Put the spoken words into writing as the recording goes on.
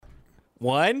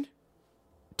1,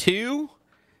 2,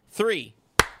 3.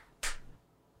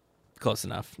 Close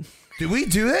enough. Did we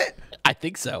do it? I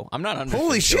think so. I'm not 100%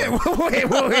 Holy shit.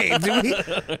 sure. Wait. Did we?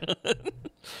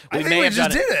 I think we just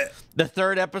did it. The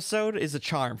third episode is a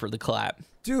charm for the clap.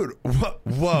 Dude,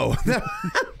 whoa.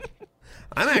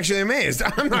 I'm actually amazed.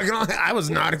 I'm not going to lie. I was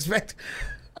not expecting.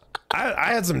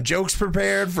 I had some jokes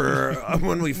prepared for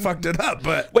when we fucked it up,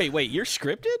 but. Wait, you're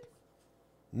scripted?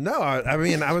 No, I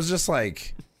mean, I was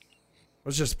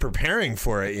just preparing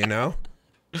for it, you know?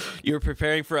 You were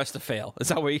preparing for us to fail. Is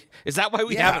that why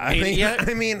we haven't made it yet?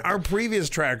 I mean, our previous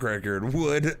track record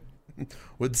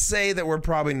would say that we're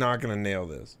probably not going to nail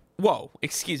this. Whoa,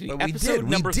 excuse me. But we Episode did.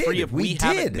 number 3 of We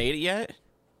haven't did. made it yet?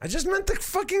 I just meant the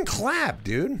fucking clap,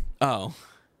 dude. Oh,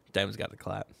 Diamond's got the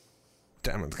clap.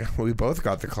 We both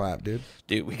got the clap, dude.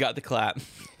 Dude, we got the clap.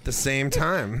 The same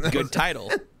time. Good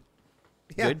title.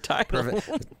 Yeah, Good title.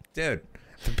 perfect. Dude,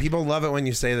 people love it when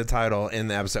you say the title in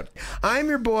the episode. I'm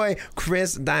your boy,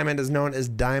 Chris Diamond, is known as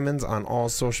Diamonds on all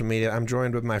social media. I'm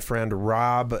joined with my friend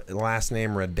Rob, last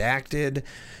name Redacted,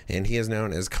 and he is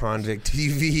known as Convict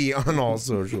TV on all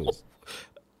socials.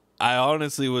 I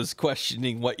honestly was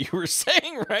questioning what you were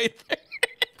saying right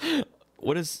there.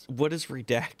 What does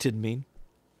redacted mean?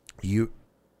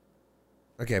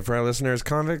 Okay, for our listeners,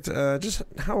 Convict, just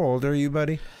how old are you,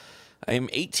 buddy? I am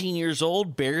 18 years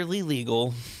old, barely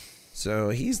legal. So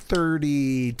he's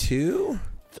 32?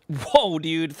 Whoa,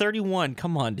 dude, 31.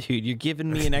 Come on, dude. You're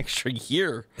giving me an extra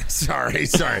year. Sorry.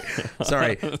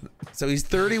 So he's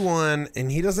 31,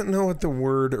 and he doesn't know what the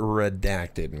word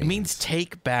redacted means. It means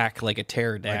take back like a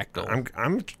pterodactyl.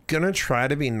 I'm gonna try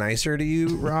to be nicer to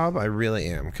you, Rob. I really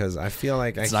am, because I feel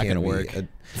like It's not gonna work. I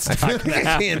feel like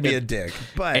I can't be a dick,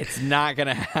 but It's not going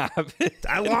to happen.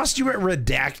 I lost you at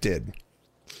redacted.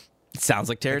 It sounds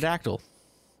like pterodactyl.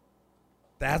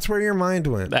 That's where your mind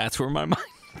went. That's where my mind...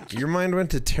 Your mind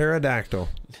went to pterodactyl.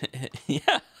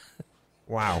 Yeah.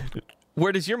 Wow.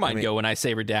 Where does your mind go when I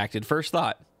say redacted? First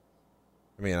thought.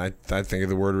 I mean, I think of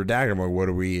the word redacted. I'm like, what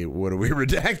are we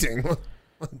redacting?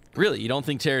 Really, you don't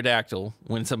think pterodactyl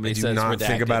when somebody Do says not redacted?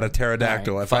 think about a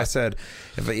pterodactyl. All right, If I said,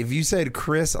 if you said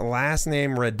Chris last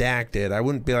name redacted, I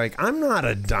wouldn't be like, I'm not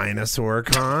a dinosaur,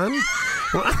 Con.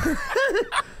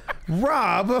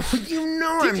 Rob, you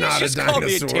know I'm not a just call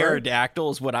me a dinosaur.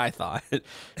 pterodactyl is what I thought.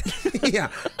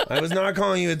 Yeah, I was not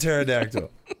calling you a pterodactyl.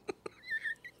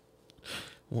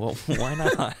 Well, why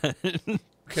not?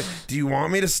 Okay. Do you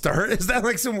want me to start? Is that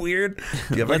like some weird?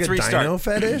 Do you have like Let's a restart. dino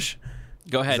fetish?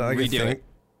 Go ahead, Is that like a redo thing? it.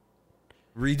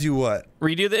 Redo what?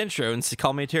 Redo the intro and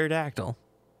call me a pterodactyl.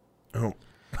 Oh.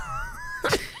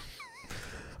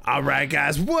 All right,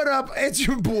 guys. What up? It's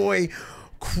your boy,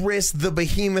 Chris the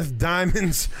Behemoth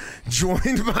Diamonds,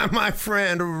 joined by my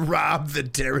friend Rob the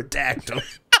Pterodactyl.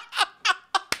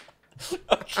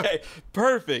 Okay,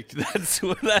 perfect. That's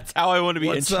how I want to be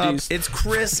What's up? introduced. It's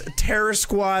Chris Terror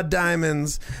Squad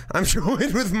Diamonds. I'm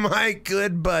joined with my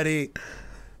good buddy,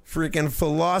 freaking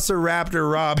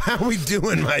Velociraptor Rob. How we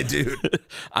doing, my dude?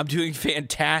 I'm doing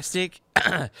fantastic.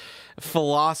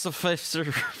 Philosopher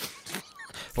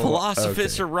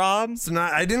Rob. It's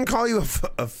not. I didn't call you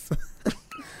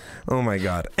Oh my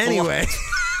god. Anyway,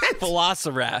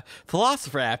 Velociraptor.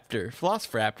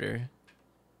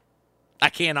 I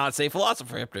cannot say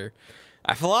Velociraptor.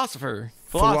 Velociraptor.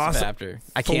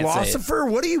 I can't say it. philosopher.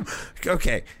 What do you?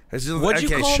 Okay. What'd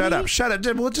you call Shut me? up. Shut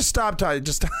up. We'll just stop talking.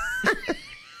 Just.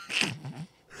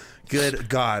 Good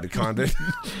God, Condon.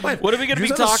 What are we going to be Did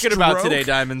you have a talking about stroke? today,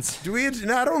 Diamonds? Do we?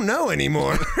 I don't know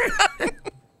anymore.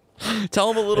 Tell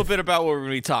them a little bit about what we're going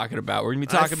to be talking about. We're going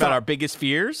to be talking about our biggest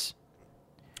fears.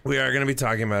 We are going to be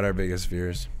talking about our biggest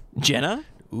fears. Jenna?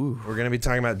 Ooh. We're going to be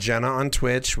talking about Jenna on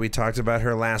Twitch. We talked about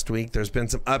her last week. There's been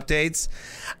some updates.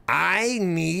 I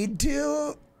need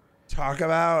to talk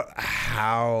about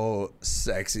how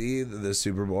sexy the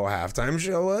Super Bowl halftime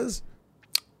show was.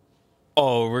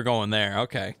 Oh, we're going there.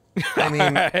 Okay. I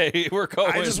mean, Hey, we're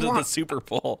going I just to the want- Super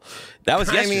Bowl. That was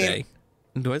I mean- yesterday.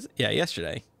 Was it? Yeah,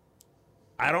 yesterday.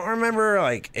 I don't remember,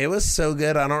 like, it was so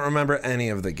good. I don't remember any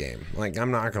of the game. Like,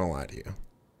 I'm not going to lie to you.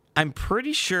 I'm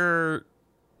pretty sure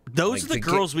those Like are the the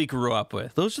girls we grew up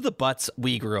with. Those are the butts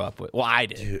we grew up with. Well, I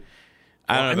did. Dude.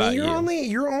 I don't know about you.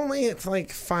 You're only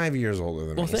like 5 years older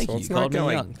than Well, me. thank so you. it's You not called me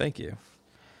gonna, young. Thank you.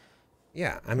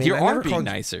 Yeah, I mean, You I are never being called.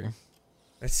 nicer.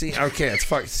 See, okay, it's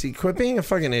fuck. See, quit being a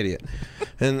fucking idiot.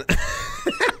 And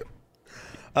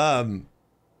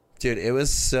dude, it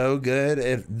was so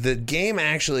good. The game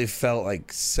actually felt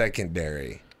like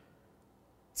secondary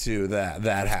to that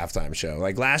halftime show.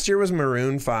 Like last year was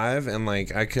Maroon 5, and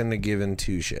like I couldn't have given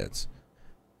two shits.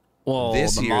 Well,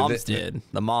 This the year, moms did.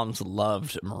 The moms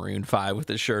loved Maroon 5 with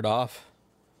his shirt off.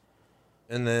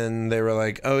 And then they were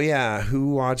like, "Oh yeah,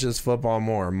 who watches football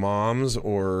more, moms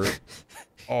or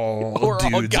all Or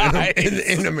all dudes guys.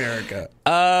 in America?"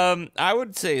 I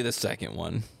would say the second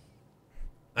one.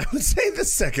 I would say the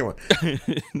second one.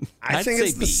 I I'd think say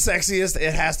it's the B. sexiest.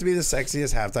 It has to be the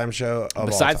sexiest halftime show of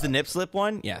Besides all the time. nip slip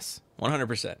one, yes,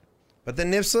 100%. But the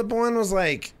nip slip one was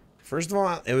like, first of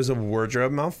all, it was a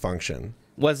wardrobe malfunction.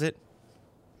 Was it?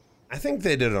 I think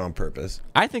they did it on purpose.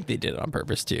 I think they did it on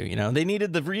purpose too. You know, they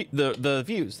needed the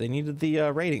views, they needed the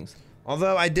ratings.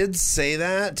 Although I did say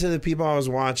that to the people I was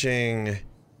watching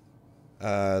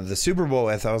the Super Bowl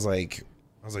with, I was like,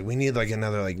 we need like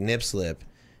another like nip slip.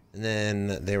 And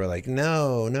then they were like,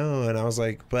 no. And I was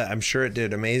like, but I'm sure it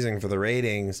did amazing for the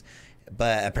ratings.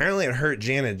 But apparently it hurt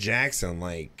Janet Jackson.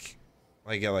 Like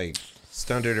it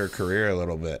stunted her career a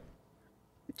little bit.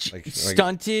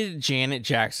 Stunted Janet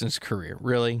Jackson's career.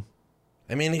 Really?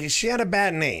 I mean, she had a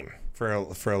bad name for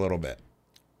a little bit.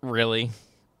 Really?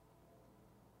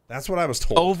 That's what I was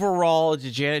told. Overall,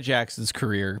 did Janet Jackson's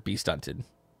career be stunted?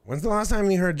 When's the last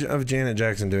time you heard of Janet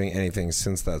Jackson doing anything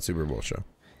since that Super Bowl show?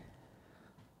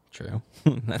 True.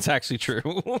 That's actually true.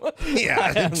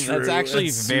 Yeah, true. That's actually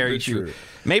That's very super true.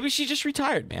 Maybe she just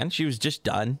retired, man. She was just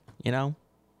done, you know?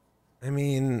 I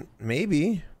mean,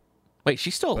 maybe. Wait,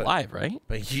 she's still alive, right?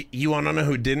 But you want to know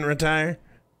who didn't retire?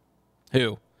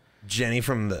 Who? Jenny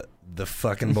from the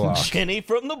fucking block. Jenny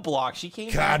from the block. She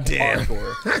came God back damn.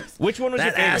 hardcore. Which one was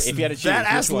your favorite? If you had to choose, that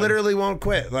ass which one? literally won't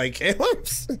quit. Like,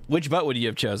 whoops. Which butt would you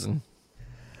have chosen?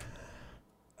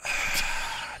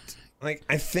 Like,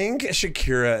 I think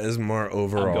Shakira is more I'm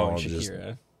overall going just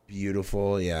Shakira.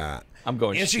 beautiful. Yeah. I'm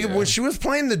going And Shakira. when she was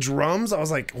playing the drums, I was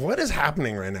like, what is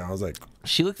happening right now? I was like,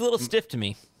 She looked a little stiff to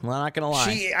me. I'm not gonna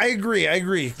lie. I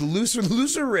agree.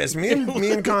 Looser wrist. Me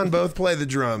and Con both play the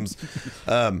drums.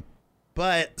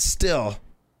 But still,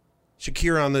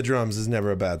 Shakira on the drums is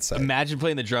never a bad sight. Imagine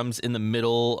playing the drums in the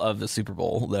middle of the Super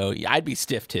Bowl, though. I'd be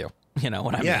stiff too. You know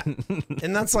what I Yeah. mean?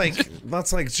 And that's like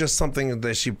just something that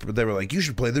they were like, you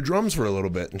should play the drums for a little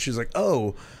bit. And she's like,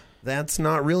 oh, that's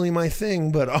not really my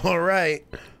thing, but all right.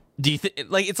 Do you think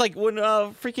it's like when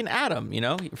freaking Adam, you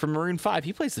know, from Maroon 5,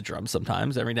 he plays the drums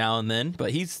sometimes every now and then, but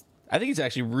I think he's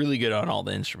actually really good on all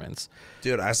the instruments.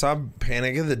 Dude, I saw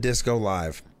Panic at the Disco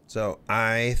live. So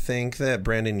I think that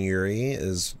Brandon Urie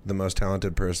is the most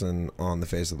talented person on the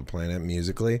face of the planet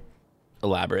musically.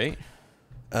 Elaborate.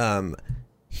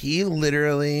 He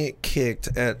literally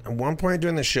kicked at one point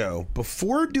during the show,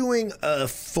 before doing a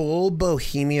full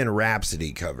Bohemian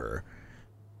Rhapsody cover,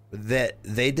 that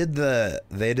they did the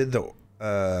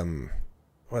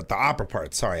opera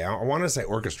parts. Sorry, I want to say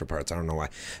orchestra parts. I don't know why.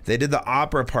 They did the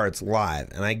opera parts live,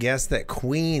 and I guess that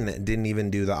Queen didn't even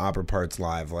do the opera parts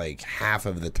live like half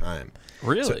of the time.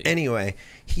 Really? So anyway,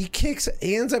 he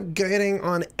ends up getting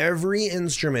on every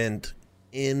instrument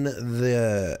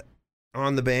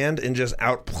on the band and just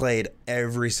outplayed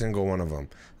every single one of them.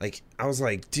 Like, I was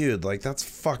like, dude, like, that's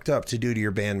fucked up to do to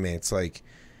your bandmates. Like,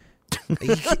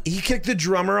 he kicked the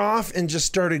drummer off and just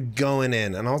started going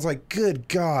in, and I was like, good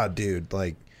God, dude.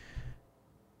 Like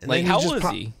how old is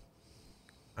he?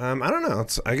 I don't know.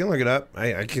 I can look it up.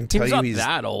 I can He tell was you not he's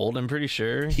that old, I'm pretty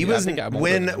sure. he Yeah, I was think I'm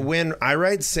older than him. when I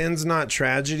Write Sins Not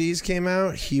Tragedies came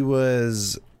out, he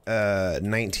was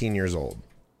 19 years old.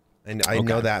 And I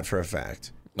know that for a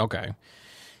fact. Okay.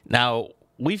 Now,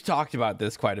 we've talked about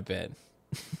this quite a bit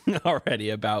already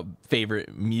about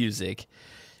favorite music.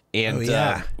 And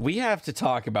we have to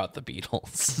talk about the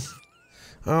Beatles.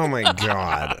 Oh my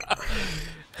God.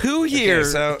 Who here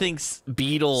so- thinks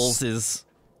Beatles is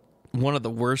one of the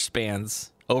worst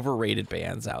bands, overrated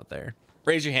bands out there?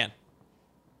 Raise your hand.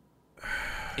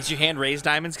 Is your hand raised,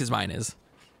 Diamonds? Because mine is.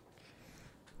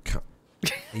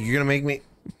 You're gonna make me.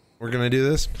 We're gonna do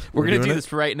this. We're going to do doing this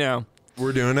for right now. it?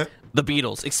 We're doing it. The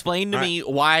Beatles. Explain to me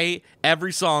why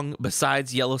every song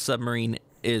besides Yellow Submarine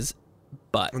is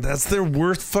butt. That's their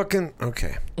worst fucking.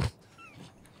 Okay.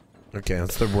 Okay,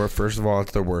 that's their worst. First of all,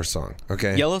 it's their worst song.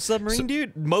 Okay. Yellow Submarine,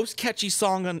 dude, most catchy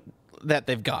song that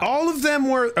they've got. All of them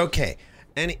were okay.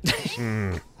 Any.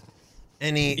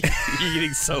 Any. You're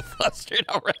getting so flustered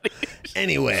already.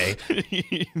 Anyway.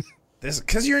 This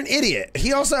because you're an idiot.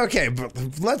 He also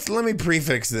but let me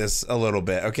prefix this a little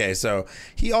bit. Okay, so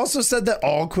he also said that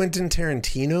all Quentin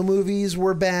Tarantino movies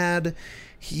were bad.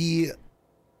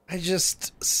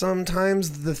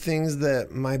 Sometimes the things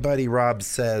that my buddy Rob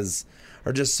says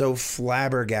are just so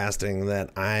flabbergasting that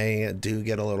I do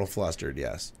get a little flustered.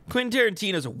 Yes, Quentin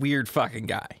Tarantino's a weird fucking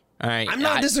guy. All right, I'm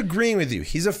not disagreeing with you.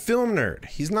 He's a film nerd.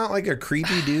 He's not like a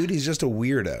creepy dude. He's just a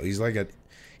weirdo. He's like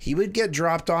he would get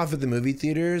dropped off at the movie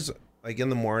theaters like in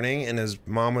the morning, and his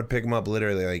mom would pick him up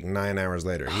literally like 9 hours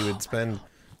later. He would spend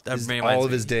all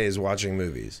of his days watching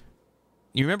movies.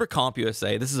 You remember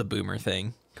CompUSA? This is a boomer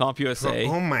thing. CompUSA.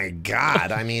 Oh my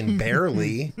God! I mean,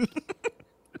 barely.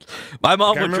 My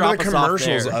mom would drop us off there. I remember the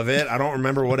commercials of it. I don't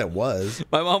remember what it was.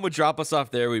 My mom would drop us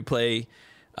off there. We'd play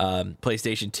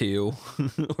PlayStation 2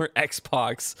 or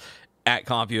Xbox at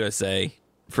CompUSA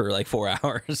for like 4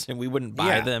 hours, and we wouldn't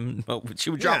buy them. But she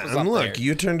would drop us off look, there.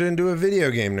 you turned into a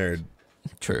video game nerd.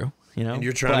 True. You know, and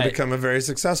you're trying to become a very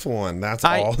successful one. That's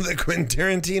all that Quentin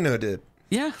Tarantino did.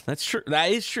 Yeah, that's true.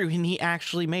 That is true. And he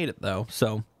actually made it, though.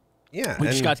 So yeah, we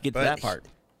just got to get to that part.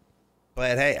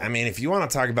 But hey, I mean, if you want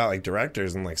to talk about like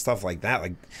directors and like stuff like that,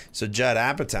 like so Judd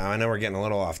Apatow. I know we're getting a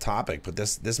little off topic, but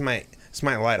this might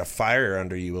light a fire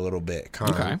under you a little bit.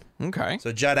 Con. Okay.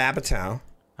 So Judd Apatow.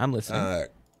 I'm listening.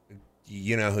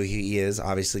 You know who he is,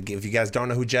 obviously. If you guys don't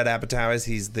know who Judd Apatow is,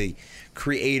 he's the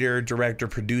creator, director,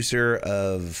 producer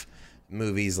of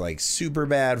movies like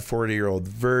Superbad, 40-Year-Old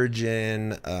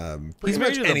Virgin. Pretty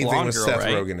much anything with Seth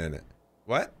Rogen in it.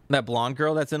 What? That blonde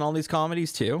girl that's in all these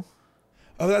comedies too?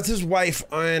 Oh, that's his wife,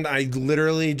 and I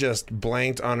literally just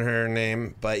blanked on her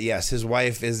name. But yes, his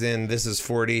wife is in This Is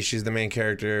 40. She's the main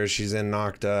character. She's in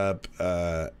Knocked Up.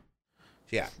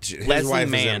 Yeah, his Leslie wife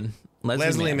Mann.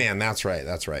 Leslie Mann. That's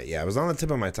right. Yeah, it was on the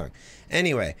tip of my tongue.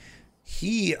 Anyway,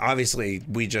 we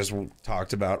just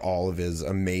talked about all of his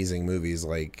amazing movies.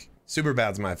 Like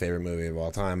Superbad's my favorite movie of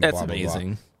all time. That's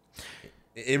amazing. Blah.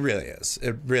 It really is.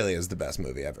 It really is the best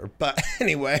movie ever. But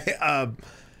anyway,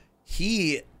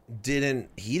 he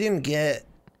didn't get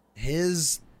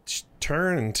his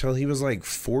turn until he was like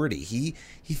 40. He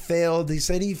failed. He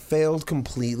said he failed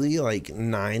completely like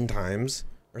 9 times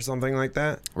or something like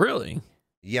that. Really?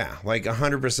 Yeah, like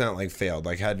 100% like failed,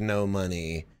 like had no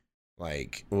money,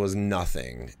 like was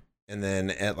nothing. And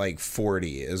then at like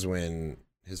 40 is when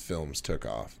his films took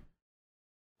off.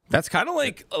 That's kind of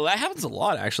like, that happens a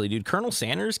lot actually, dude. Colonel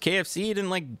Sanders, KFC, didn't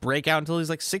like break out until he's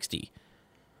like 60.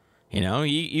 You know,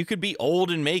 you could be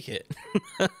old and make it.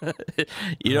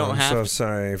 You don't have so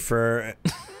sorry for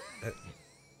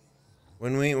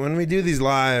when we do these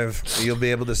live, you'll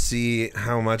be able to see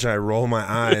how much I roll my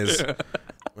eyes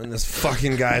when this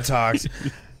fucking guy talks.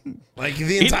 Like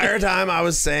the entire time I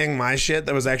was saying my shit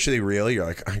that was actually real, you're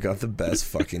like, I got the best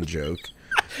fucking joke.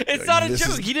 It's not a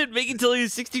joke. He didn't make it until he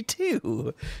was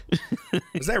 62.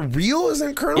 Is that real?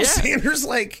 Isn't Colonel Sanders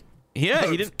like he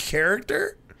didn't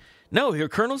character? No,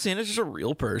 Colonel Sanders is a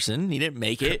real person. He didn't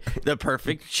make it the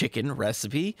perfect chicken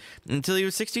recipe until he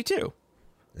was 62.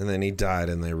 And then he died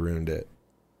and they ruined it.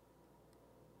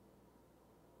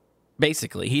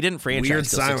 Basically, he didn't franchise. Weird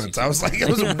silence. 62. I was like, it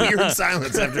was a weird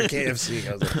silence after KFC.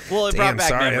 I was like, well, it brought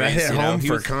back memories. I hit home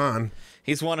for Con.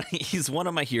 He's one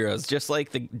of my heroes, just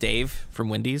like the Dave from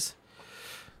Wendy's.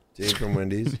 Dave from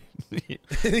Wendy's.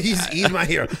 he's my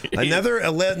hero.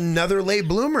 Another late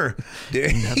bloomer.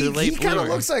 Dude, he kind of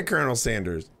looks like Colonel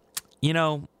Sanders. You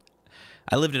know,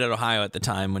 I lived in Ohio at the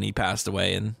time when he passed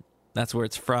away, and that's where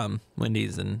it's from,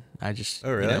 Wendy's, and I just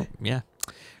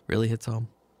really hits home.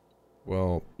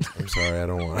 Well, I'm sorry, I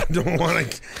don't want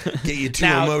to get you too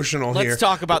emotional here. Let's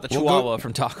talk about the Chihuahua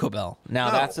from Taco Bell.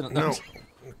 Now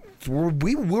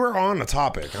we were on a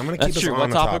topic. I'm going to keep us on what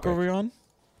a topic. What topic were we on?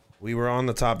 We were on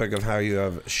the topic of how you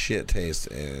have shit taste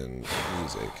in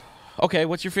music. Okay,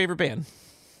 what's your favorite band?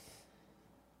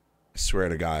 I swear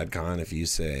to God, Con, if you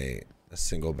say a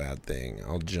single bad thing,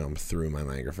 I'll jump through my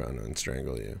microphone and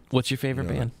strangle you. What's your favorite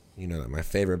band? You know that my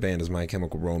favorite band is My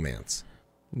Chemical Romance.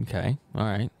 Okay, all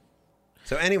right.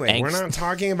 So anyway, we're not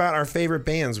talking about our favorite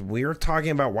bands. We're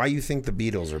talking about why you think the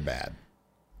Beatles are bad.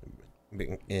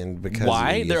 And because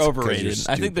why? They're overrated.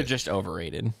 I think they're just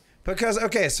overrated. Because,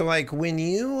 okay, so like when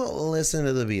you listen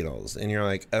to the Beatles and you're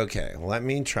like, okay, let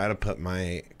me try to put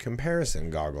my comparison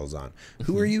goggles on.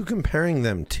 Who are you comparing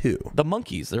them to? The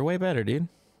Monkees. They're way better, dude.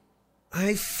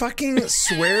 I fucking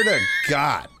swear to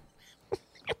God.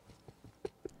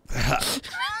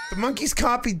 The Monkees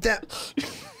copied that.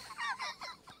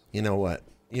 You know what?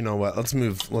 Let's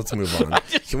move on.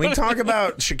 Can we talk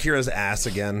about Shakira's ass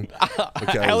again?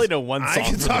 Because I only know one song. I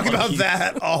can talk about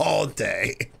that all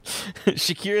day.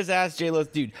 Shakira's ass, J-Lo.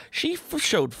 Dude, she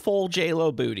showed full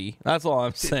J-Lo booty. That's all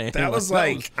I'm saying. That was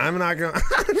like, I'm not going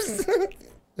to...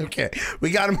 Okay,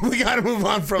 we gotta move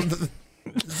on from the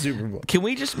Super Bowl. Can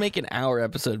we just make an hour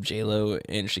episode of J-Lo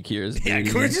and Shakira's booty? Yeah,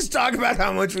 can we just talk about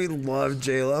how much we love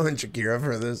J-Lo and Shakira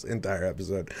for this entire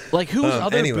episode? Like, whose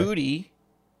other booty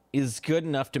is good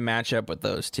enough to match up with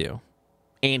those two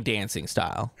and dancing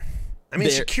style? I mean,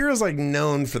 Shakira's like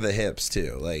known for the hips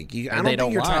too. Like, I don't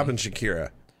think you're topping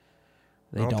Shakira.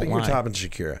 I don't think you're topping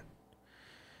Shakira.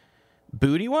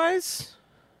 Booty wise?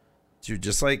 Dude,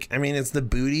 just like, I mean, it's the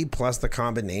booty plus the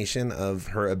combination of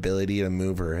her ability to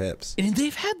move her hips. And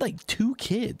they've had like 2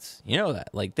 kids. You know that?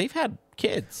 Like they've had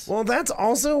kids. Well, that's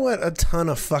also what a ton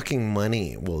of fucking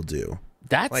money will do.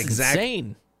 That's like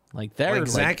insane. Like they're like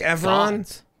Zac Efron.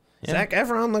 gods. Yeah. Zac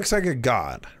Efron looks like a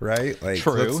god, right? Like,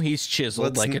 True. He's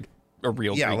chiseled like a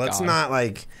real yeah, Greek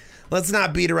god. let's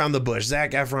not beat around the bush.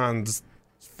 Zac Efron's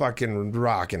fucking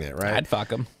rocking it, right? I'd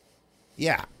fuck him.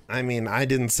 Yeah. I mean, I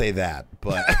didn't say that,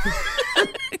 but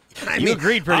you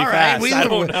agreed pretty all right, fast. I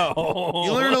don't know.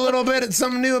 You learn a little bit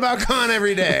something new about Khan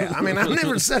every day. I mean, I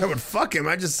never said I would fuck him.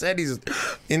 I just said he's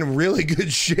in really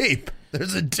good shape.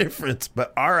 There's a difference.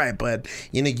 But all right, bud.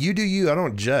 You know, you do you. I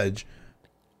don't judge.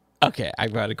 Okay,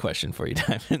 I've got a question for you,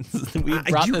 Diamonds. We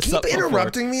brought you this keep up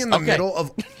interrupting me in the middle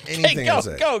of anything I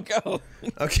say. Go.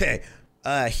 Okay.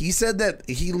 He said that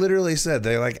he literally said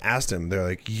they like asked him. They're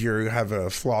like, "You have a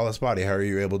flawless body. How are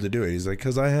you able to do it?" He's like,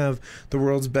 "Because I have the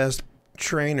world's best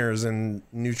trainers and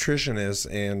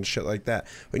nutritionists and shit like that."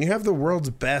 When you have the world's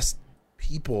best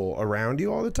people around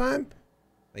you all the time,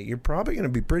 like you're probably gonna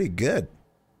be pretty good.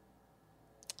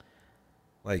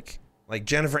 Like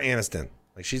Jennifer Aniston.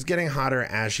 Like she's getting hotter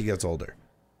as she gets older.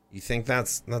 You think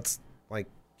that's like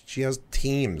she has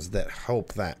teams that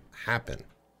help that happen.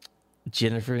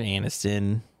 Jennifer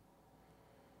Aniston.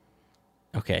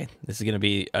 Okay, this is going to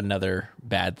be another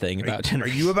bad thing about Jennifer.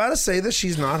 Are you about to say that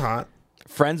she's not hot?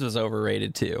 Friends was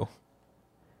overrated too.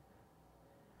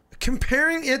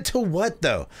 Comparing it to what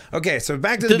though? Okay, so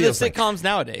back to the Beatles thing. sitcoms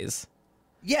nowadays.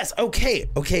 Yes, okay,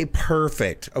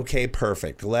 perfect.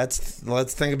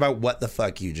 Let's think about what the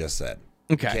fuck you just said.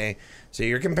 Okay. So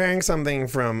you're comparing something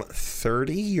from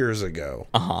 30 years ago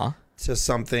to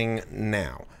something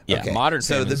now. Yeah, okay. modern.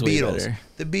 So the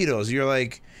Beatles.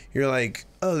 You're like,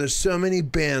 oh, there's so many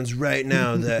bands right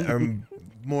now that are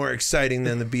more exciting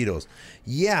than the Beatles.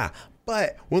 Yeah,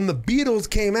 but when the Beatles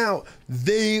came out,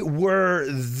 they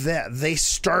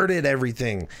started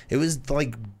everything. It was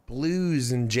like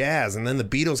blues and jazz, and then the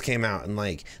Beatles came out and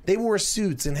like they wore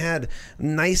suits and had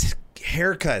nice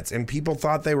haircuts, and people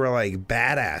thought they were like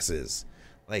badasses.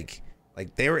 Like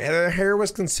their hair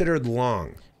was considered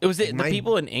long. Was it the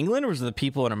people in England or was it the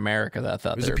people in America that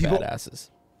thought they were badasses?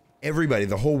 Everybody,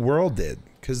 the whole world did,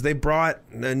 because they brought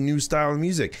a new style of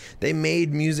music. They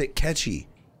made music catchy.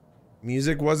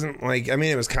 Music wasn't like, I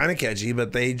mean, it was kind of catchy,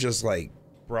 but they just like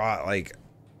brought like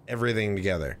everything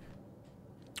together.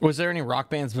 Was there any rock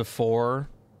bands before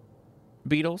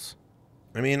Beatles?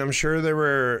 I mean, I'm sure there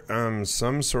were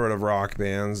some sort of rock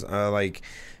bands. Like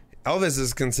Elvis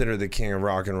is considered the king of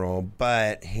rock and roll,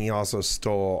 but he also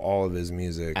stole all of his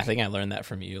music. I think I learned that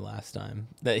from you last time,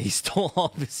 that he stole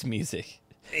all of his music.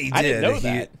 He did. I didn't know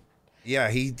that. Yeah,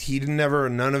 he never,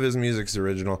 none of his music's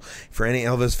original. For any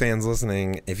Elvis fans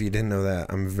listening, if you didn't know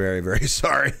that, I'm very, very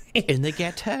sorry. In the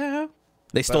ghetto.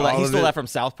 They stole that. He stole that from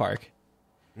South Park.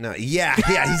 No, yeah,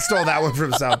 he stole that one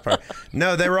from South Park.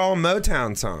 No, they were all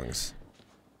Motown songs.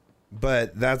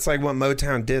 But that's like what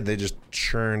Motown did. They just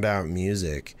churned out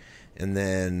music, and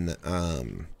then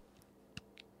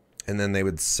they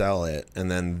would sell it,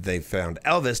 and then they found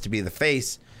Elvis to be the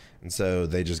face, and so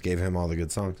they just gave him all the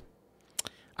good songs.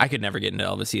 I could never get into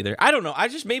Elvis either. I don't know.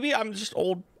 Maybe I'm just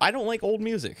old. I don't like old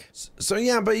music. So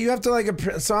yeah, but you have to like.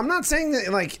 So I'm not saying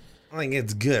that like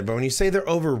it's good, but when you say they're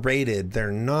overrated,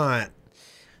 they're not.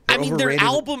 I mean, their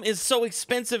album is so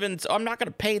expensive, and so I'm not going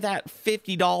to pay that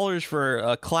 $50 for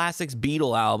a Classics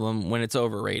Beatle album when it's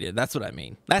overrated. That's what I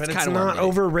mean. That's kind of not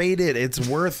overrated. It's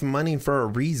worth money for a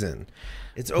reason.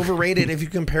 It's overrated if you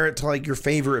compare it to like your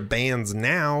favorite bands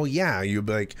now. Yeah, you'd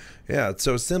be like, yeah, it's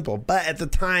so simple. But at the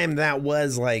time, that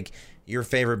was like your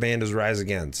favorite band is Rise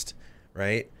Against,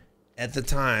 right? At the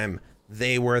time,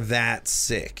 they were that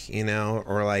sick, you know,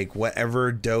 or like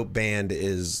whatever dope band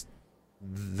is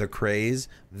the craze,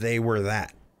 they were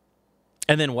that.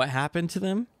 And then what happened to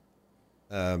them?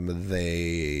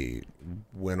 They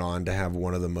went on to have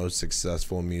one of the most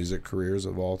successful music careers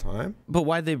of all time. But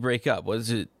why'd they break up? Was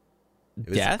it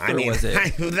death, was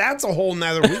it? That's a whole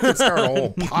nother. We could start a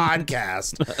whole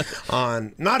podcast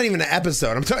on, not even an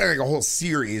episode. I'm talking like a whole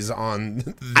series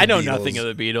on. I know nothing of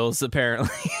the Beatles, apparently.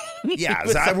 Yeah,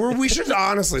 so we should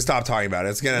honestly stop talking about it.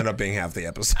 It's gonna end up being half the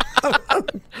episode.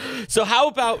 So how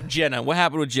about Jenna? What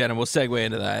happened with Jenna? We'll segue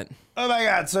into that. Oh my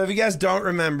god! So if you guys don't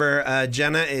remember,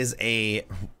 Jenna is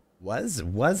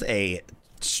was a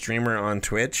streamer on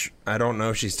Twitch. I don't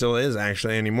know if she still is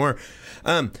actually anymore.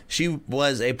 She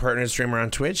was a partnered streamer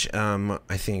on Twitch. I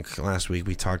think last week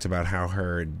we talked about how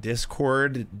her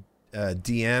Discord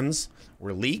DMs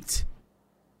were leaked,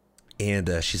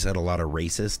 and she said a lot of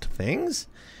racist things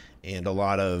and a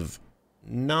lot of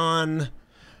non-politically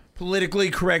politically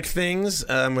correct things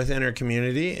within her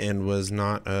community and was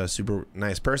not a super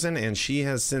nice person. And she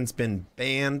has since been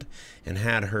banned and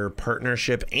had her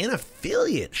partnership and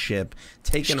affiliateship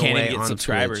taken She can't away even get on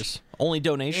subscribers. Twitch. Only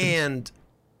donations.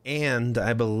 And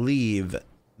I believe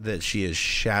that she is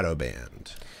shadow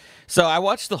banned. So I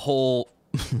watched the whole.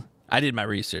 I did my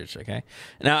research. Okay.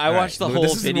 Now I watched the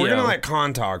whole video. We're gonna let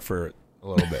Con talk for a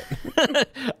little bit.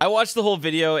 I watched the whole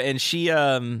video, and she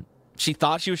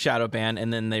thought she was shadow banned,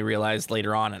 and then they realized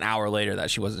later on, an hour later, that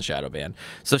she wasn't shadow banned.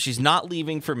 So she's not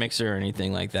leaving for Mixer or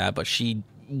anything like that, but she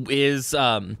is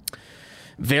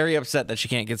very upset that she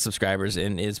can't get subscribers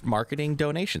and is marketing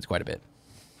donations quite a bit.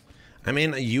 I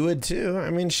mean, you would too. I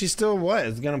mean, she still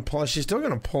she's still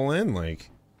gonna pull in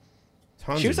like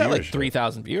tons. She was of at like viewership.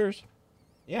 3,000 viewers.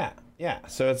 Yeah.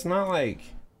 So it's not like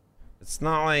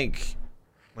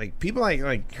people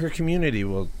like her community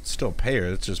will still pay her.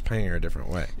 It's just paying her a different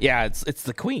way. Yeah, it's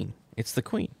the queen. It's the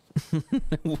queen.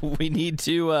 We need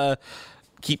to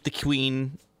keep the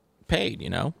queen paid.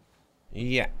 You know.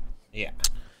 Yeah.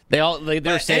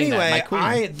 They're saying anyway, that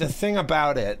my queen. the thing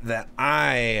about it that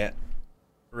I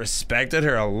respected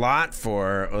her a lot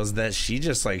for was that she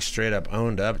just like straight up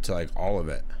owned up to like all of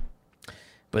it.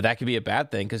 But that could be a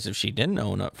bad thing, because if she didn't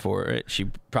own up for it,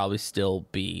 she'd probably still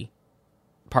be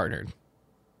partnered.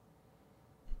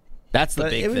 That's the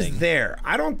big thing. It was thing. there.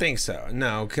 I don't think so.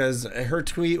 No, because her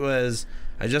tweet was,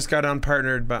 "I just got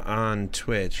unpartnered on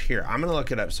Twitch." Here, I'm gonna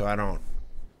look it up so I don't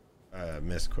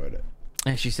misquote it.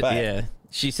 And she said, But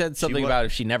she said something about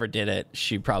if she never did it,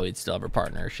 she probably would still have her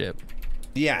partnership.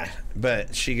 Yeah,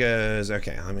 but she goes,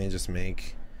 okay, I just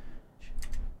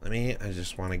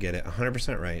want to get it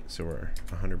 100% right, so we're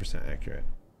 100% accurate.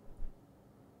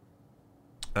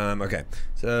 Okay,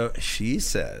 so she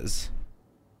says,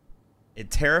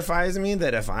 "It terrifies me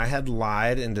that if I had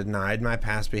lied and denied my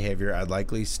past behavior, I'd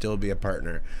likely still be a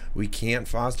partner. We can't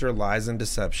foster lies and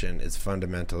deception. It's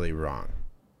fundamentally wrong."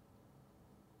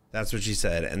 That's what she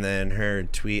said. And then her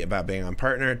tweet about being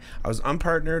unpartnered. "I was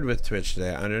unpartnered with Twitch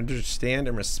today. I understand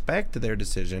and respect their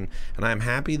decision, and I'm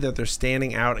happy that they're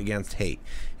standing out against hate.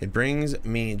 It brings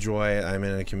me joy. I'm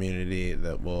in a community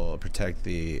that will protect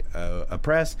the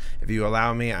oppressed. If you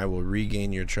allow me, I will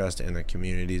regain your trust in the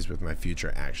communities with my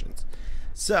future actions."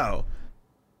 So,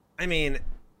 I mean,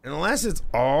 unless it's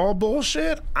all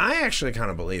bullshit, I actually kind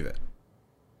of believe it.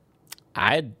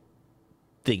 I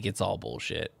think it's all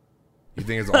bullshit. You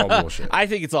think it's all bullshit? I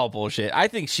think it's all bullshit. I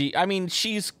think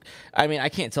I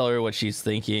can't tell her what she's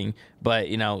thinking, but,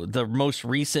 you know, the most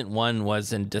recent one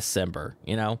was in December,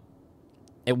 you know?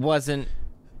 It wasn't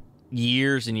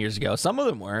years and years ago. Some of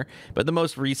them were, but the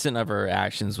most recent of her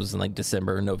actions was in, like,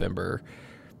 December, November,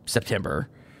 September.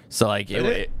 So, like,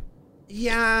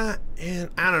 yeah, and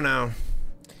I don't know.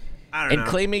 And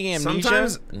claiming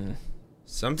amnesia.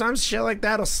 Sometimes shit like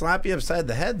that'll slap you upside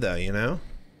the head, though, you know?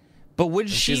 But would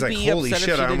she she's like, be holy upset shit,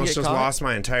 if she I didn't almost get just caught? lost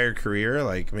my entire career.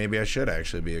 Like, maybe I should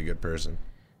actually be a good person.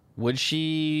 Would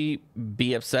she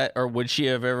be upset, or would she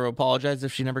have ever apologized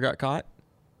if she never got caught?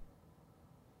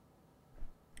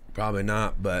 Probably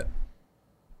not, but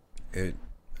I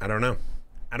don't know.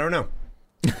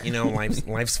 You know,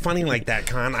 life's funny like that,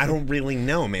 Con. I don't really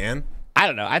know, man. I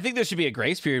don't know. I think there should be a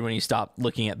grace period when you stop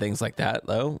looking at things like that,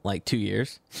 though. Like 2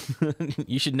 years.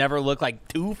 You should never look like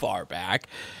too far back.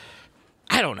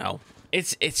 I don't know.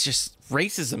 It's just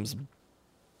racism's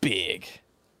big.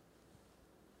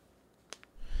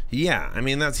 Yeah, I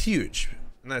mean, that's huge.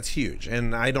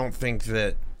 And I don't think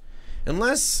that,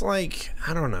 unless, like,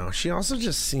 I don't know. She also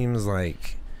just seems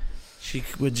like she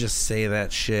would just say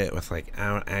that shit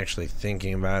without actually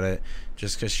thinking about it,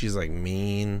 just because she's, like,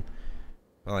 mean.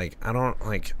 But, like, I don't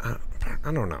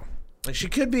know. Like, she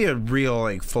could be a real,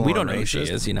 like, full-on We don't know racist. who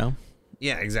she is, you know?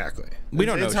 Yeah, exactly. We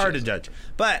don't know. It's hard to judge.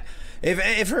 But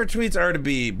if her tweets are to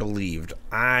be believed,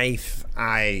 I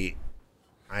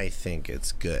think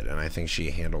it's good, and I think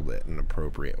she handled it in an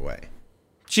appropriate way.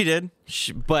 She did,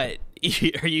 but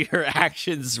her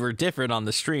actions were different on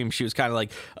the stream. She was kind of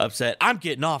like upset. I'm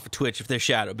getting off of Twitch if they're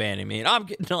shadow banning me, and I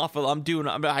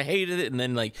hated it, and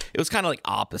then like it was kind of like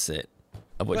opposite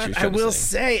of what she was trying to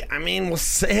say. We'll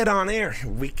say it on air.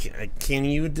 Can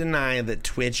you deny that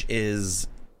Twitch is,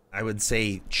 I would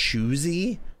say,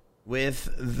 choosy with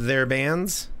their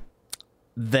bans?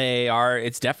 They are.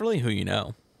 It's definitely who you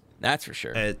know. That's for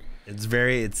sure. It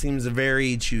seems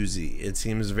very choosy. It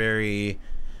seems very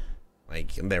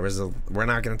Like we're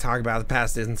not going to talk about the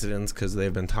past incidents because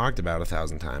they've been talked about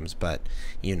 1,000 times. But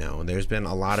there's been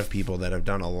a lot of people that have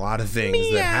done a lot of things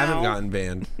that haven't gotten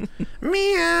banned.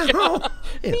 Meow.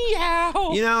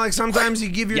 Meow. Like sometimes you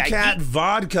give your cat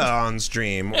vodka on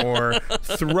stream or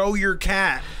throw your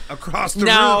cat across the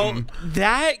room.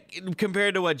 That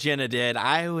compared to what Jenna did,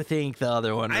 I would think the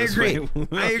other one. I agree.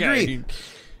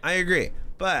 I agree.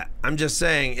 But I'm just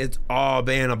saying it's all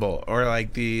bannable, or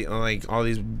all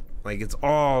these. It's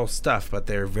all stuff, but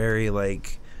they're very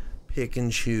pick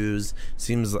and choose.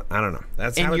 Seems I don't know.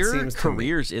 That's how it seems to me. And your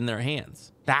career's in their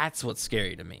hands. That's what's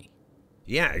scary to me.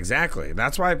 Yeah, exactly.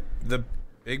 That's why the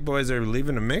big boys are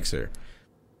leaving a Mixer.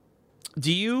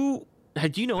 Do you know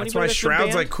anybody? That's why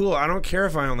Shroud's cool. I don't care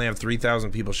if I only have 3,000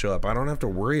 people show up. I don't have to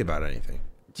worry about anything.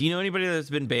 Do you know anybody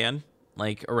that's been banned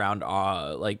around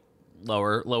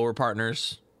lower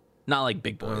partners, not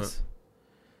big boys?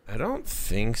 I don't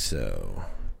think so.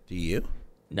 Do you?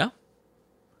 No.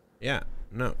 Yeah,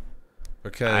 no.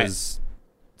 Because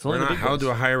we're not held to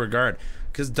a higher regard.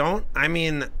 Because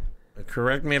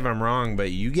correct me if I'm wrong,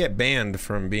 but you get banned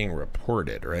from being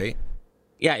reported, right?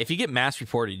 Yeah, if you get mass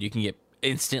reported, you can get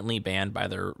instantly banned by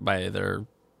their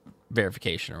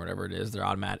verification or whatever it is, their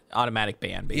automatic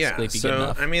ban, basically. Yeah, if you get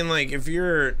enough. If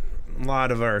you're a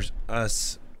lot of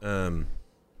us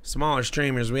smaller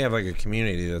streamers, we have a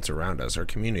community that's around us. Our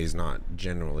community's not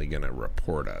generally going to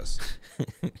report us.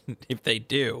 If they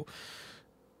do,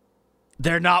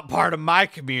 they're not part of my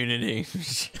community.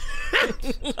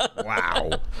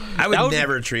 Wow. I would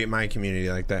never treat my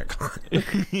community like that.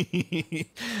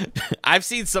 I've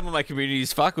seen some of my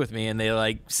communities fuck with me and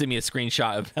they send me a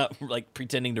screenshot about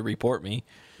pretending to report me.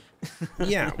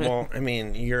 Yeah, well,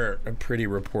 you're a pretty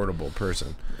reportable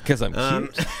person. Because I'm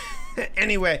cute.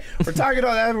 Anyway, we're talking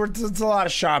about that. It's a lot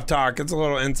of shop talk. It's a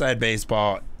little inside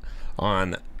baseball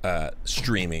on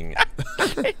streaming.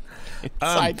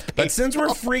 But since we're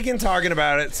freaking talking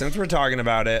about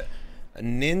it,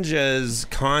 Ninja's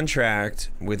contract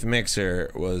with Mixer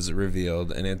was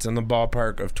revealed, and it's in the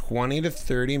ballpark of 20 to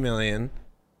 30 million.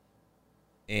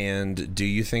 And do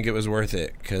you think it was worth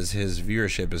it? Because his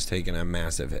viewership has taken a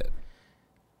massive hit.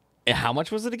 And how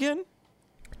much was it again?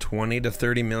 20 to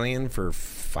 30 million for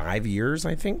 5 years,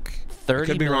 I think. 30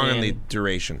 could be million. wrong on the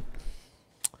duration.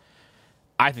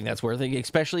 I think that's worth it,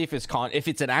 especially if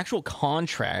it's an actual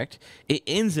contract. It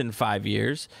ends in 5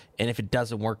 years, and if it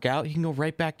doesn't work out, you can go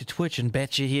right back to Twitch and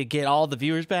bet you he'd get all the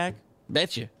viewers back.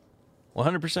 Bet you,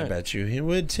 100%. I bet you he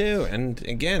would too. And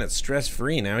again, it's stress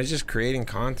free. Now he's just creating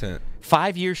content.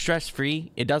 5 years stress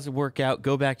free. It doesn't work out.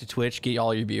 Go back to Twitch. Get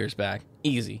all your viewers back.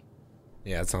 Easy.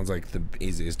 Yeah, it sounds like the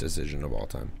easiest decision of all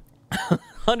time.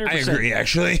 100%. I agree,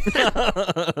 actually.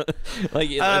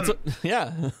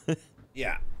 Yeah.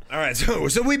 Yeah. All right.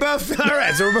 So we both. All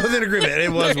right. So we're both in agreement.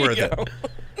 It was worth it.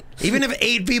 Even if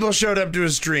 8 people showed up to a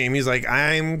stream, he's like,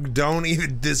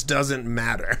 this doesn't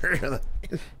matter.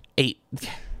 8.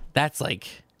 That's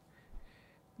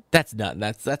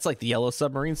nuts. That's like the Yellow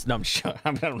Submarines. No,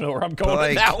 I don't know where I'm going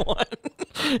with that one.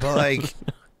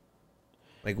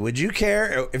 But would you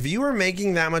care if you were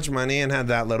making that much money and had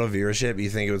that little viewership? You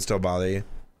think it would still bother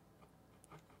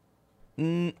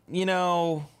you?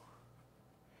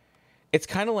 It's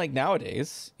kind of like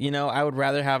nowadays. I would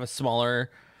rather have a smaller,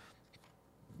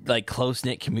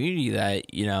 close-knit community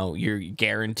that you're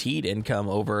guaranteed income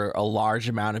over a large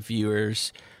amount of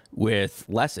viewers with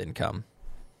less income.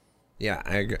 Yeah,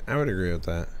 I would agree with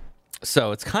that.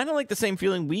 So it's kind of like the same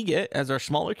feeling we get as our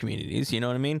smaller communities, you know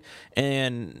what I mean?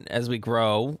 And as we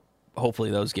grow,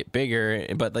 hopefully those get bigger.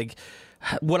 But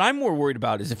what I'm more worried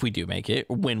about is if we do make it,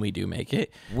 when we do make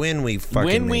it. When we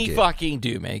fucking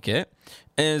do make it,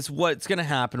 is what's going to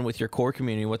happen with your core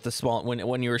community, with the small,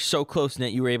 when you were so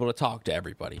close-knit, you were able to talk to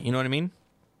everybody. You know what I mean?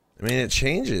 It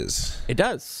changes. It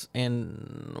does.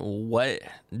 And where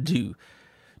do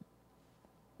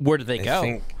they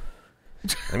go?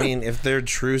 If they're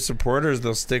true supporters,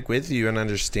 they'll stick with you and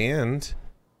understand.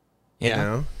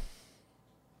 Yeah.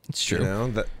 It's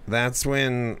true. That's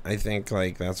when I think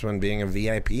that's when being a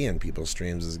VIP in people's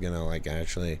streams is gonna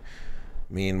actually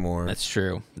mean more. That's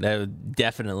true. That would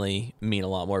definitely mean a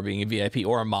lot more being a VIP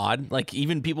or a mod.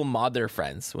 Even people mod their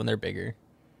friends when they're bigger.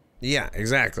 Yeah,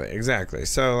 exactly.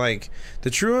 So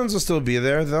the true ones will still be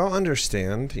there. They'll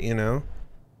understand.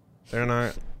 They're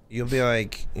not. You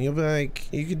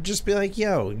could just be like,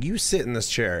 yo, you sit in this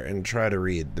chair and try to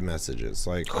read the messages.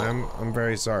 I'm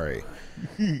very sorry.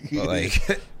 But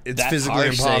it's That's physically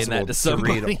harsh saying impossible that to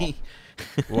read all.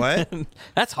 What?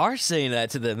 That's harsh saying that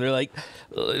to them. They're like,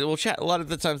 well, chat. A lot of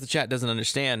the times the chat doesn't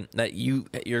understand that you're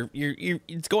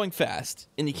it's going fast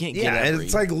and you can't get Yeah, every.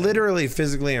 it's like literally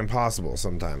physically impossible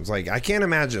sometimes. Like I can't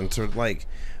imagine to like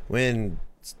when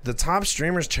the top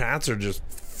streamers chats are just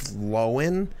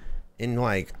flowing and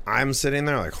like I'm sitting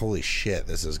there like holy shit,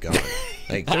 this is going.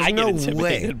 Like there's I no get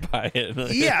intimidated way. by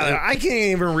it. Yeah, I can't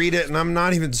even read it and I'm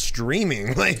not even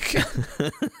streaming. Like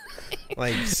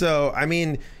like so I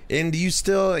mean, and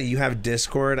you have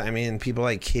Discord. I mean, people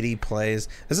like Kitty Plays.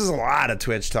 This is a lot of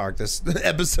Twitch talk this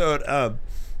episode of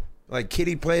like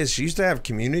Kitty Plays. She used to have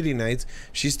community nights.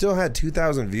 She still had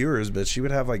 2,000 viewers, but she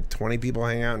would have like 20 people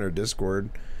hang out in her Discord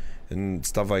and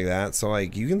stuff like that. So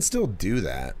like you can still do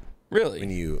that. Really? When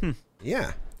you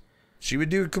yeah. She would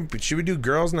do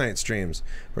girls' night streams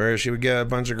where she would get a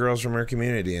bunch of girls from her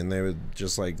community and they would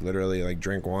just like literally like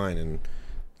drink wine and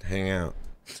hang out.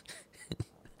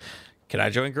 Can I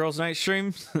join girls' night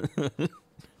streams?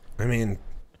 I mean,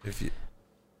 if you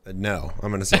no,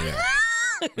 I'm gonna say no.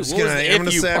 I'm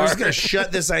just gonna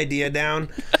shut this idea down,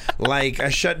 like I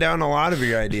shut down a lot of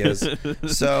your ideas.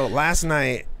 So last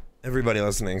night, everybody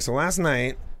listening. So last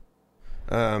night,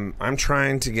 I'm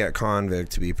trying to get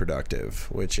Convict to be productive,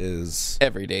 which is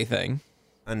everyday thing.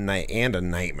 a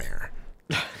nightmare.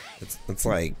 It's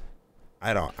like.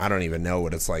 I don't even know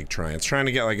what it's like trying. It's trying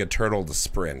to get like a turtle to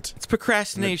sprint. It's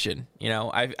procrastination. You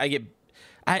know, I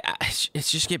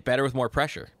it's just get better with more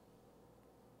pressure.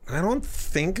 I don't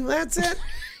think that's it.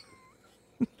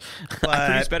 I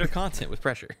produce better content with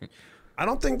pressure. I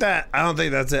don't think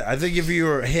that's it. I think if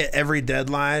you hit every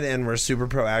deadline and were super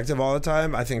proactive all the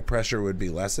time, I think pressure would be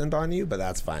lessened on you. But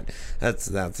that's fine. That's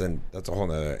a whole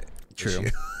nother True.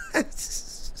 issue.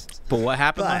 But what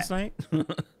happened last night?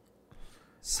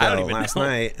 So last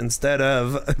night, instead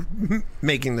of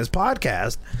making this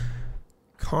podcast,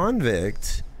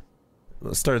 Convict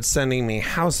started sending me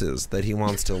houses that he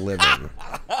wants to live in.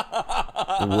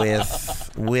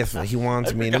 He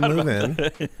wants me to move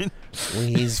in.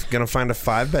 He's gonna find a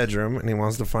 5-bedroom, and he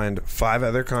wants to find 5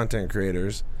 other content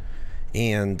creators.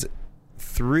 And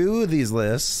through these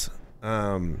lists,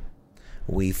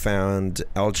 we found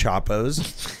El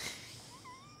Chapo's.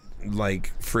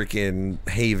 Like freaking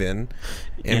haven,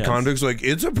 and yes. Convict's like,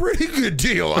 it's a pretty good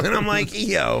deal, and I'm like,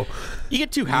 yo, you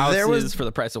get 2 houses for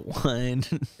the price of 1.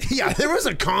 Yeah, there was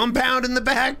a compound in the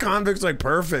back. Convict's like,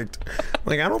 perfect.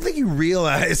 Like, I don't think you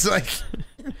realize, like,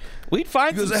 we'd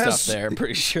find some stuff there. I'm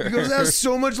pretty sure. Because it has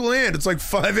so much land. It's like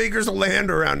 5 acres of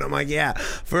land around. I'm like, yeah,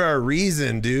 for a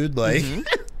reason, dude. Like,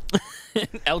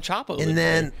 El Chapo. And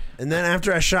then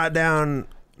after I shot down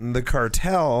the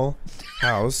cartel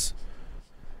house.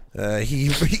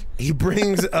 He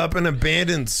brings up an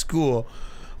abandoned school,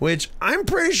 which I'm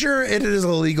pretty sure it is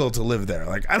illegal to live there.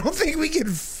 Like, I don't think we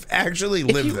could actually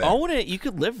live there. If you own it, you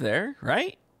could live there,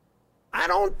 right? I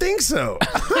don't think so.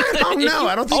 I don't know.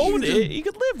 I don't think you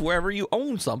could live wherever you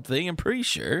own something. I'm pretty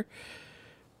sure.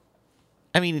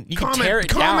 I mean, you can tear it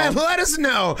down. Let us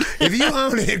know. If you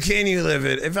own it, can you live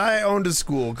it? If I owned a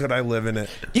school, could I live in it?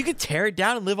 You could tear it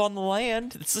down and live on the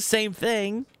land. It's the same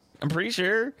thing. I'm pretty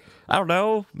sure. I don't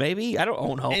know. Maybe. I don't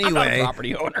own home. Anyway, I'm not a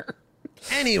property owner.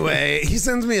 Anyway, he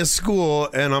sends me a school,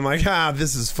 and I'm like,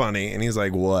 this is funny. And he's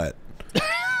like, what?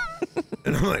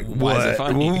 And I'm like, what? Why is it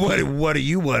funny? What are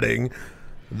you whatting?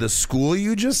 The school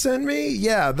you just sent me?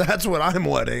 Yeah, that's what I'm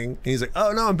whatting. And he's like,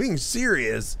 oh, no, I'm being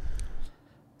serious.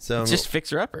 So just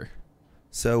fixer-upper.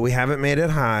 So we haven't made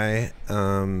it high.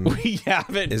 We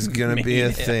haven't. It's gonna be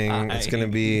a thing. It's gonna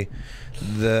be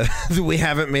we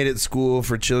haven't made it school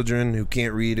for children who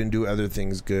can't read and do other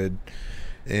things good,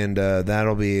 and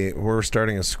we're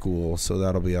starting a school, so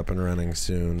that'll be up and running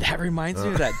soon. That reminds me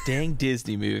of that dang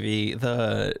Disney movie,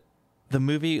 the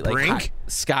movie like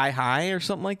Sky High or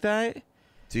something like that.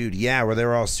 Dude, yeah, where they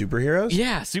were all superheroes.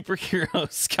 Yeah,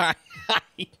 superheroes Sky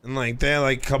High. And like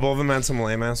a couple of them had some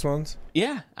lame ass ones.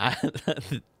 Yeah,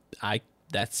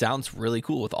 that sounds really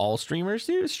cool with all streamers,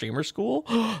 dude. Streamer school,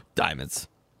 Diamonds.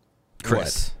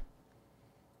 Chris,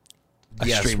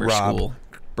 yes, streamer Rob. School,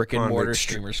 brick and mortar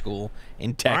streamer school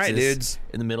in Texas, all right, dudes.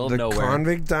 In the middle of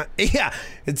nowhere. Yeah,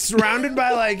 it's surrounded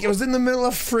by it was in the middle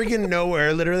of friggin'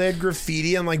 nowhere. Literally had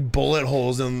graffiti and like bullet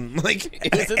holes and like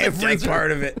every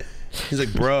part of it. He's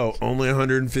like, bro, only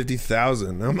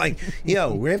 150,000. I'm like,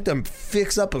 yo, we have to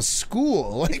fix up a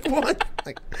school. Like, what?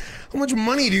 Like, how much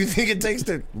money do you think it takes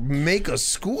to make a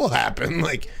school happen?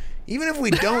 Like, even if we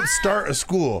don't start a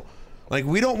school, like,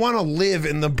 we don't want to live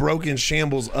in the broken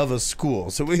shambles of a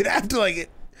school. So we'd have to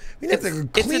It's an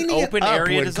cleaning it open up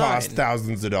area would design. cost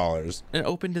thousands of dollars. An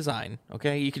open design,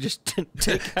 okay? You could just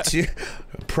take out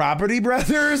Property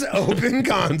Brothers, open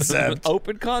concept.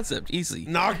 open concept, easy.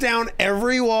 Knock down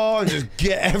every wall and just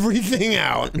get everything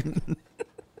out.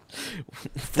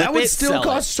 That would still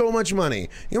cost so much money.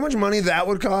 You know how much money that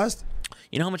would cost?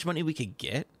 You know how much money we could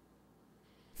get?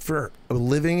 For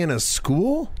living in a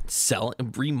school?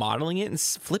 Remodeling it and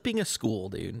flipping a school,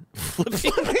 dude.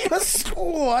 Flipping A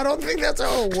school? I don't think that's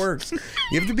how it works.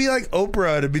 You have to be like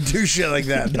Oprah to do shit like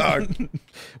that, dog.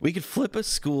 We could flip a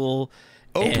school.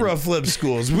 Oprah flips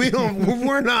schools.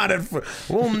 We're not at.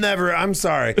 We'll never. I'm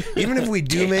sorry. Even if we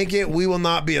do make it, we will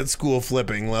not be at school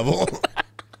flipping level.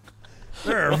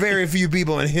 There are very few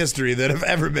people in history that have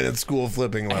ever been at school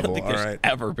flipping level. I don't think all there's right.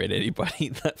 ever been anody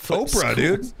that flips Oprah, schools.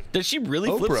 dude. Does she really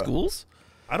flip Oprah. schools?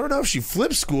 I don't know if she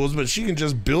flips schools, but she can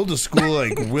just build a school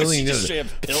like willing just to.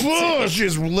 builds it. She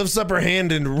just lifts up her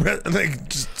hand and like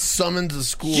just summons a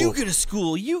school. You get a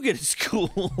school. You get a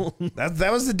school.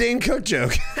 That was the Dane Cook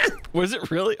joke. Was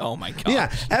it really? Oh my god.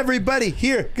 Yeah, everybody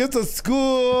here gets a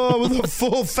school with a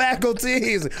full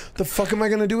faculty. The fuck am I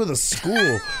gonna do with a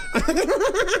school?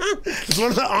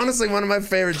 It's honestly one of my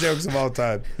favorite jokes of all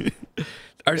time.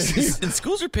 And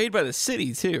schools are paid by the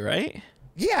city too, right?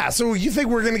 Yeah, so you think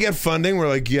we're gonna get funding? We're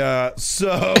like, yeah.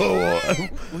 So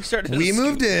we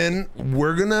moved in.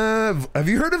 We're gonna. Have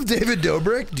you heard of David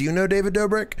Dobrik? Do you know David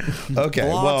Dobrik? Okay,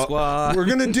 Block well, Squad. we're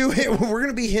gonna do it. We're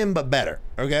gonna be him, but better.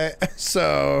 Okay,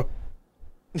 so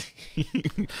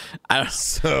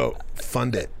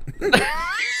fund it.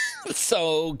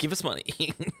 So give us money.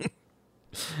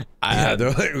 Yeah,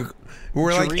 they're like,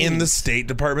 we're like in the Dreams. State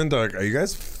Department. They're like, are you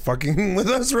guys fucking with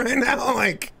us right now?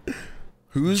 Like,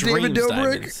 who's David Dreams,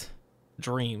 Dobrik? Diamonds.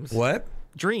 Dreams. What?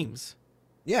 Dreams.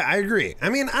 Yeah, I agree. I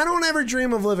mean, I don't ever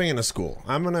dream of living in a school.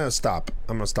 I'm gonna stop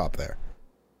there.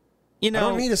 You I know,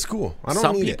 don't need a school. I don't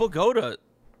some need people it. go to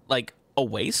like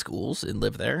away schools and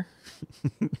live there.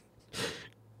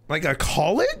 Like a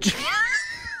college?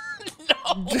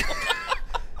 No.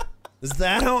 Is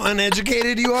that how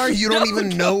uneducated you are? You don't even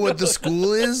know what the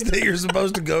school is that you're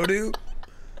supposed to go to?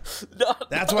 No,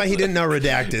 That's why he didn't know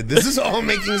Redacted. This is all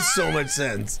making so much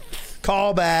sense.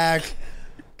 Call back.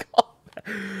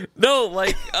 no,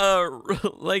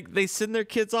 like they send their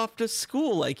kids off to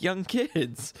school like young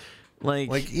kids.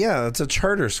 Like Yeah, it's a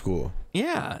charter school.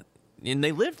 yeah, and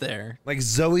they live there. Like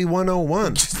Zoe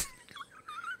 101.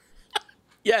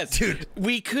 Yes, Dude.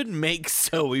 we could make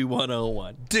Zoe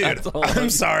 101. Dude, That's all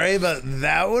I'm sorry, but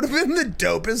that would have been the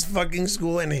dopest fucking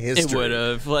school in history. It would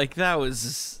have. Like that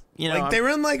was, you know, Like they were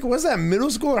in like, was that middle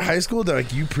school or high school? They're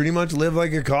like, you pretty much live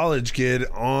like a college kid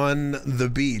on the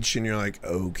beach, and you're like,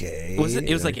 okay. it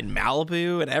was like in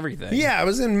Malibu and everything. Yeah, I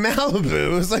was in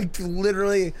Malibu. It was like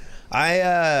literally,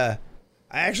 I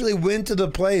actually went to the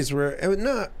place where it was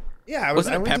not. Yeah, I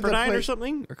wasn't I it went to the Pepperdine or place-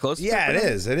 something or close? To Yeah, it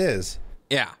Pepperdine? is. It is.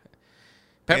 Yeah.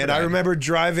 And I Pepperdine. remember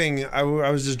driving. I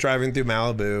was just driving through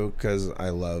Malibu because I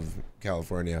love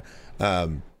California,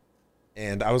 and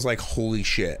I was like, "Holy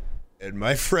shit!" And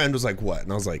my friend was like, "What?"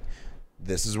 And I was like,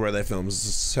 "This is where they filmed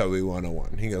Zoe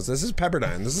 101." He goes, "This is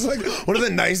Pepperdine. This is like one of the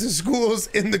nicest schools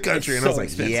in the country." And I was so like,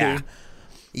 expensive.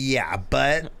 "Yeah,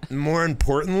 but more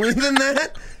importantly than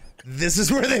that, this is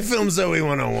where they filmed Zoe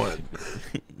 101."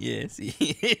 Yes.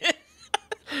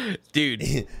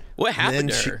 Dude, what happened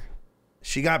to then her?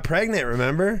 She got pregnant.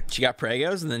 Remember? She got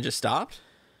pregos and then just stopped?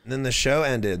 And then the show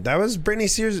ended. That was Britney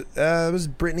Spears. Was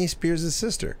Britney Spears'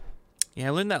 sister. Yeah, I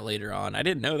learned that later on. I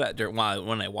didn't know that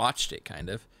when I watched it, kind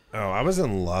of. Oh, I was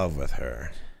in love with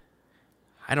her.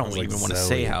 I don't was like even want to Zoe.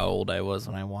 say how old I was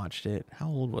when I watched it. How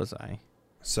old was I?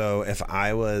 So if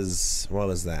I was, what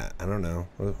was that? I don't know.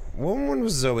 When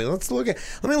was Zoe? Let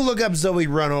me look up Zoe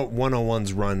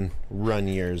 101's run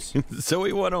years.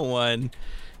 Zoe 101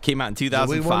 came out in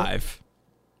 2005.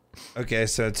 Okay,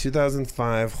 so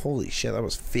 2005. Holy shit, that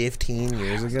was 15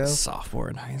 years ago. Sophomore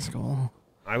in high school.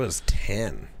 I was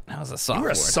 10. I was a You sophomore. were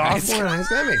a in high sophomore school. in high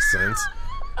school? That makes sense.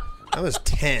 I was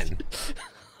 10.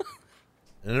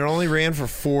 And it only ran for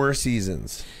 4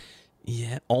 seasons.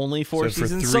 Yeah, only 4 So for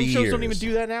seasons. 3 Some shows don't even years.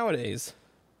 do that nowadays.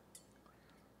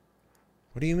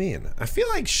 What do you mean? I feel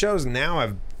like shows now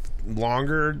have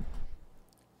longer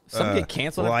Some get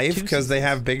canceled after life 2 because they seasons.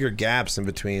 have bigger gaps in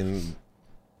between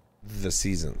the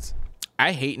seasons.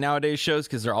 I hate nowadays shows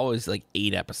because they're always like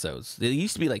 8 episodes. They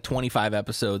used to be like 25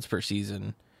 episodes per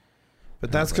season.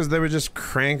 But that's because they would just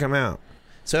crank them out.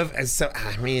 So,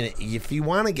 I mean, if you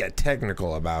want to get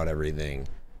technical about everything,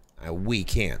 we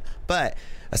can. But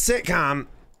a sitcom,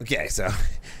 okay, so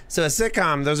a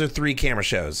sitcom, those are 3 camera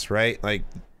shows, right?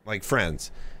 Like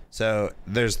Friends. So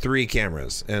there's 3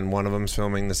 cameras, and one of them's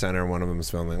filming the center, one of them's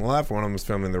filming the left, one of them's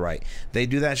filming the right. They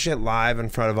do that shit live in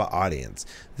front of an audience.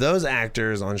 Those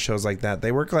actors on shows like that,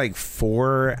 they work like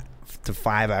 4 to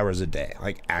 5 hours a day,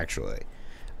 like actually.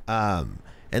 And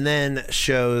then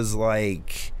shows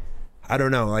like, I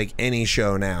don't know, like any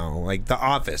show now, like The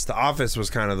Office. The Office was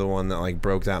kind of the one that like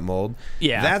broke that mold.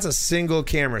 Yeah. That's a single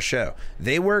camera show.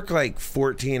 They work like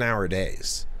 14-hour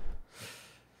days.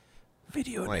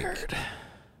 Video Like, nerd.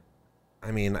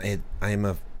 I mean,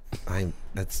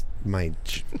 that's my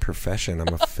profession.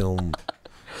 I'm a film.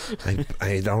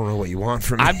 I don't know what you want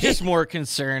from me. I'm just more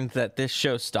concerned that this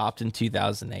show stopped in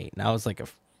 2008, and I was like a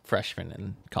freshman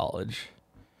in college.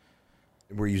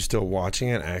 Were you still watching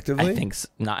it actively? I think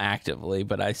not actively,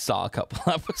 but I saw a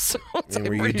couple episodes. And I'm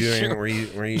were you pretty doing? sure.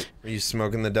 Were you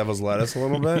smoking the devil's lettuce a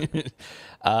little bit?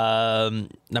 I'm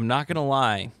not gonna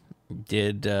lie.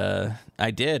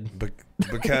 I did.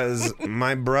 Because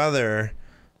my brother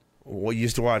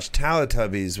used to watch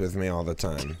Teletubbies with me all the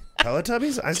time.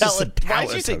 Teletubbies? I just said Why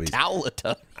did you say Teletubbies.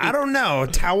 Teletubbies? I don't know.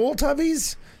 Towel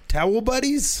Tubbies? Towel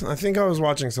Buddies? I think I was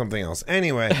watching something else.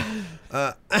 Anyway,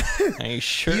 Are you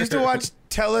sure? he used to watch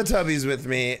Teletubbies with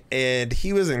me, and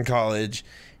he was in college,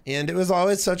 and it was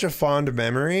always such a fond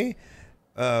memory.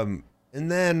 And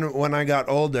then when I got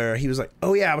older, he was like,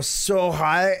 "Oh yeah, I was so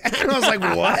high," and I was like,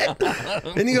 "What?"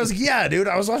 And he goes, "Yeah, dude,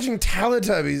 I was watching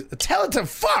Teletubbies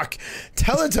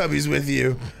with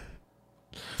you."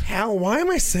 Why am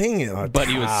I saying it? But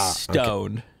he was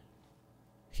stoned. Okay.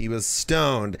 He was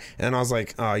stoned, and I was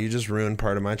like, "Oh, you just ruined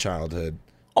part of my childhood."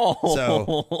 Oh,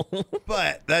 So,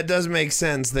 but that does make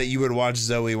sense that you would watch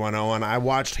Zoe 101. I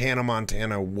watched Hannah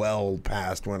Montana well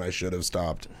past when I should have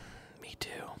stopped. me too.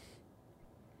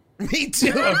 Me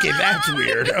too. Okay, that's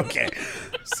weird. Okay.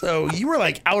 So you were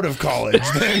like out of college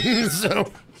then.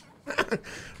 So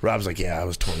Rob's like, yeah, I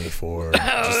was 24.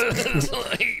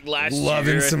 Last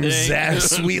Loving year, some I think.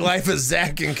 Sweet Life of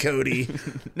Zach and Cody.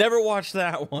 Never watched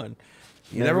that one.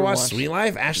 You never watched Sweet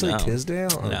Life? Ashley Tisdale?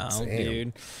 Oh, No, damn.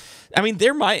 dude. I mean,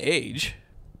 they're my age,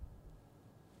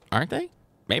 aren't they?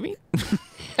 Maybe.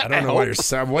 I don't know why you're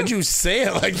sad. Why'd you say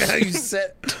it like that? You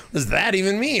said, what does that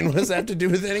even mean? What does that have to do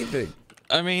with anything?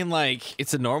 I mean, like,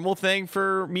 it's a normal thing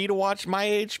for me to watch my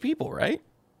age people, right?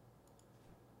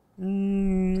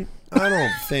 I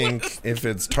don't think if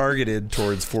it's targeted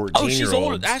towards 14-year-olds. Oh, she's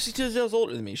older. Ashley Tisdale's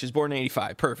older than me. She's born in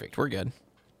 85. Perfect. We're good.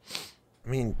 I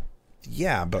mean,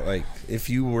 yeah, but like if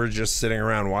you were just sitting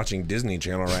around watching Disney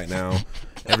Channel right now,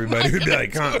 everybody would be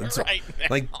like, Right now.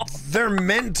 like they're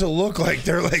meant to look like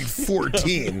they're like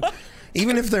 14.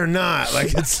 Even if they're not,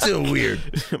 like it's still weird.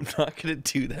 I'm not going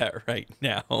to do that right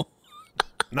now.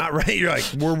 Not right. You're like,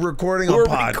 we're recording a We're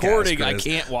podcast. recording. I Chris.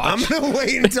 can't watch. I'm going to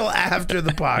wait until after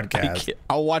the podcast.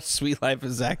 I'll watch Sweet Life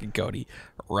of Zach and Cody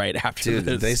right after Dude,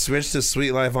 this. they switched to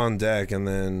Sweet Life on Deck, and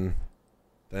then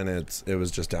it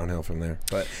was just downhill from there.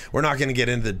 But we're not going to get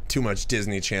into too much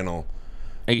Disney Channel.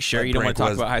 Are you sure you don't want to break talk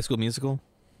was- about High School Musical?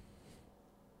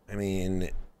 I mean,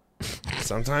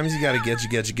 sometimes you got to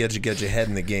get your head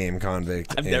in the game,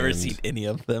 convict. I've never And, seen any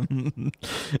of them.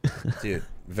 Dude,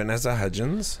 Vanessa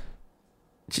Hudgens.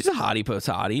 She's a hottie post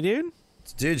hottie, dude.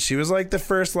 Dude, she was like the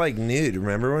first like nude.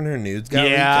 Remember when her nudes got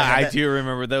leaked? Yeah, I had do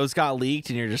remember those got leaked,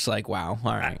 and you're just like, wow,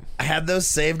 all right. I had those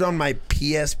saved on my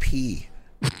PSP.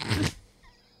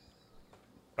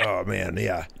 Oh man,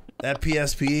 yeah. That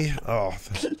PSP,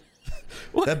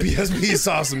 that PSP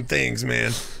saw some things,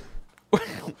 man.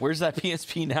 Where's that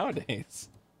PSP nowadays?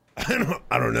 I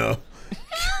don't know.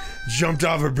 Jumped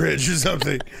off a bridge or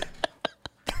something.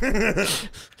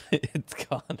 It's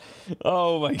gone.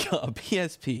 Oh my god,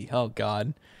 PSP. Oh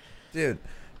god. Dude,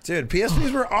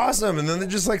 PSPs were awesome, and then they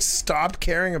just like stopped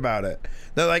caring about it.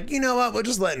 They're like, you know what? We'll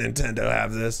just let Nintendo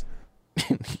have this.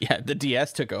 Yeah, the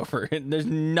DS took over. There's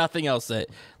nothing else that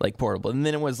like portable. And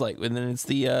then it's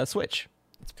the Switch.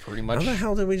 It's pretty much. How the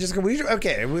hell did we just go? We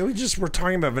just were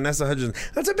talking about Vanessa Hudgens.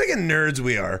 That's how big of nerds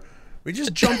we are. We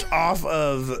just jumped off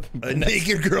of a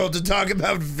naked girl to talk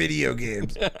about video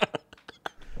games.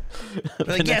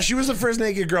 Like, yeah, she was the first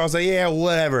naked girl. I was like, yeah,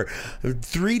 whatever.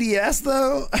 3DS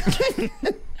though.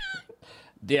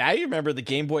 Yeah, I remember the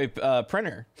Game Boy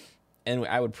printer, and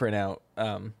I would print out.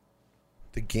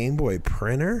 The Game Boy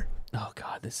printer. Oh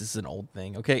god, this is an old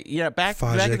thing. Okay, yeah, back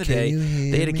Faja, in the can day, you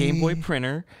hear they had a Game Boy me?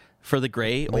 printer for the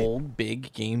gray old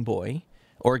big Game Boy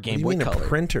or Game Boy What do you mean Color, a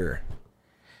printer?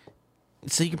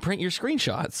 so you can print your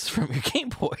screenshots from your Game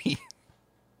Boy.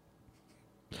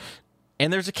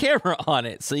 And there's a camera on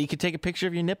it, so you can take a picture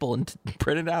of your nipple and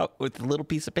print it out with a little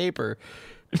piece of paper.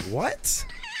 What?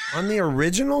 On the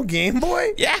original Game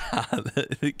Boy? Yeah,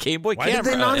 the Game Boy Why camera.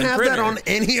 did they not and have printer. that on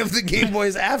any of the Game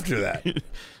Boys after that?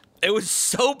 It was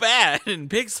so bad and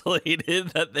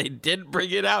pixelated that they didn't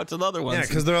bring it out to the other ones. Yeah,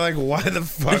 because they're like, why the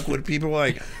fuck would people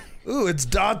like, ooh, it's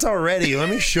dots already. Let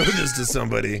me show this to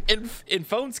somebody. And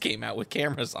phones came out with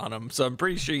cameras on them, so I'm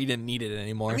pretty sure you didn't need it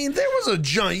anymore. I mean, there was a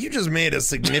jump. You just made a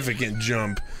significant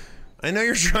jump. I know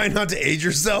you're trying not to age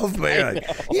yourself, but you're like,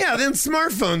 yeah, then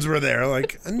smartphones were there.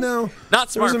 Like, no. Not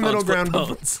there was smartphones, a middle ground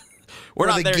phones. We're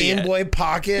not the there Game yet. Boy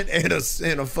Pocket and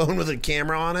a phone with a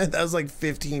camera on it. That was like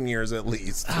 15 years at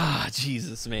least. Ah,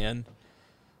 Jesus, man.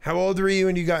 How old were you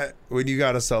when you got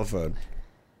a cell phone?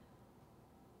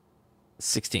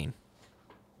 16.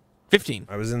 15.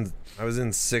 I was in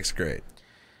 6th grade.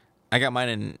 I got mine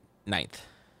in 9th.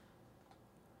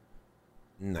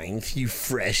 9th, you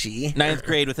freshie. 9th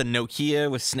grade with a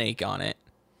Nokia with Snake on it.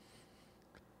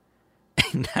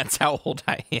 And that's how old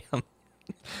I am.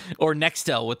 Or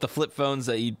Nextel with the flip phones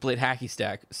that you played hacky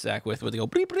stack with, where they go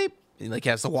bleep bleep. It like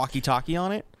has the walkie-talkie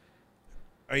on it.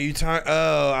 Are you talking?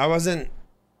 Oh, I was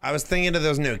thinking of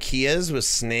those Nokias with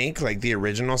Snake, like the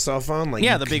original cell phone. Like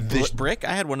Yeah, the big brick.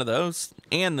 I had one of those,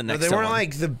 and the Nextel. They weren't one.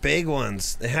 like the big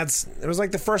ones. It was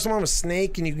like the first one was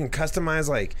Snake, and you can customize.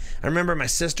 Like I remember my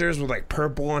sister's was like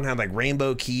purple and had like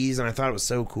rainbow keys, and I thought it was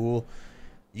so cool.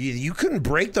 You couldn't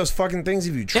break those fucking things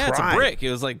if you tried. Yeah, it's a brick.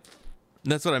 It was like,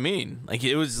 that's what I mean. Like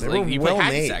it was They like were you well play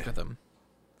hacky made. stack with them.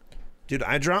 Dude,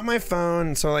 I dropped my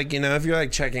phone. So like, if you're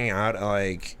like checking out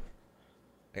like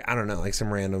I don't know, like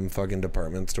some random fucking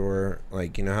department store,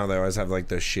 like how they always have like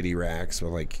those shitty racks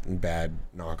with like bad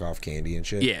knockoff candy and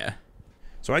shit. Yeah.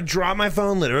 So I dropped my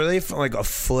phone literally like a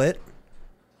foot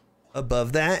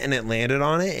above that, and it landed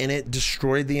on it, and it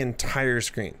destroyed the entire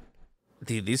screen.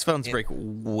 Dude, these phones break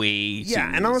way too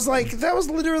Yeah, and I was like, that was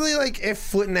literally like a 1.5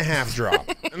 foot drop.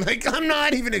 And like, I'm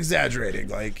not even exaggerating.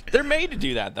 Like, they're made to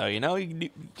do that, though. You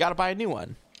gotta buy a new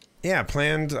one. yeah,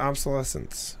 planned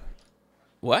obsolescence.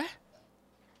 What?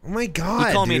 Oh my god!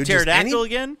 You call me a dude, pterodactyl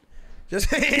again?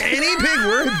 Just any big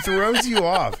word throws you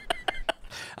off.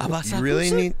 You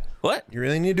really need what? You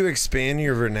really need to expand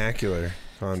your vernacular,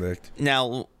 Convict.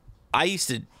 Now,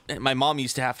 my mom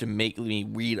used to have to make me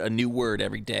read a new word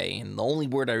every day, and the only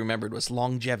word I remembered was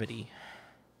longevity.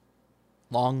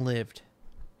 Long lived.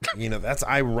 That's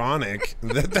ironic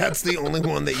that that's the only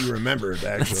one that you remembered,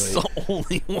 actually. It's the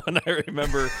only one I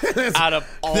remember out of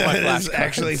all my That is flashcards.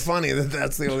 actually funny that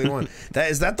that's the only one.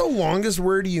 Is that the longest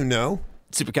word you know?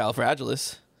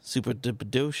 Supercalifragilis.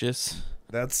 Superduperocious.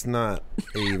 That's not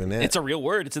even it. It's a real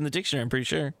word. It's in the dictionary, I'm pretty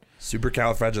sure.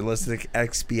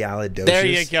 Supercalifragilisticexpialidocious. There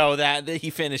you go. That he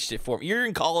finished it for me. You're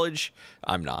in college.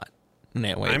 I'm not.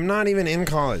 No, wait. I'm not even in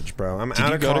college, bro. I'm Did out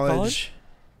you of go college. to college?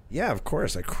 Yeah, of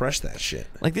course. I crushed that shit.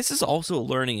 Like, this is also a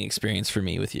learning experience for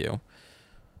me with you.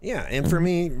 Yeah, and for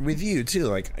me with you too.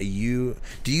 Like do you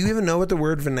even know what the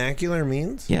word vernacular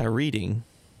means? Yeah, reading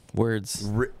words.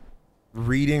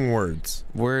 Reading words.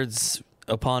 Words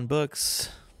upon books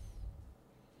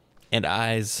and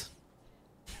eyes.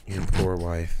 Your poor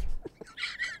wife.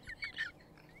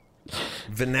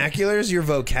 Vernacular is your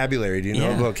vocabulary. Do you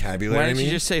know what vocabulary Why didn't means?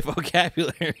 you just say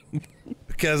vocabulary?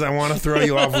 Because I want to throw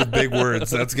you off with big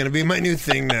words. That's going to be my new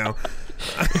thing now.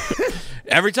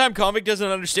 Every time Convict doesn't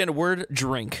understand a word,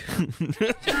 drink. You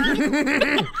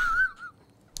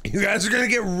guys are going to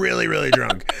get really, really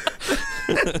drunk.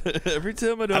 Every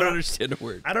time I don't understand a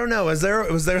word. I don't know. Was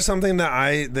there something that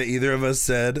either of us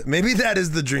said? Maybe that is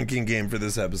the drinking game for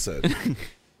this episode.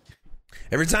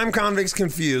 Every time Convict's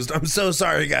confused, I'm so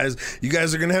sorry, guys. You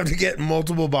guys are going to have to get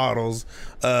multiple bottles.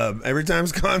 Every time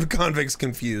Convict's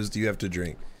confused, you have to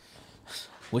drink.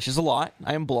 Which is a lot.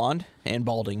 I am blonde and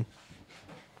balding.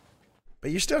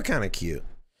 But you're still kind of cute.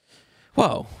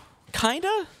 Whoa.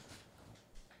 Kinda?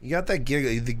 You got that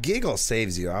giggle. The giggle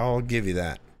saves you. I'll give you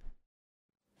that.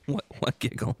 What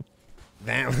giggle?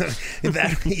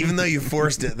 That even though you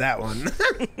forced it, that one.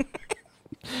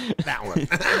 That one.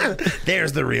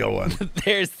 There's the real one.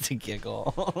 There's the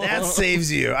giggle. That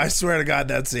saves you. I swear to God,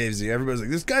 that saves you. Everybody's like,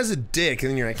 this guy's a dick. And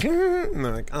then you're like, and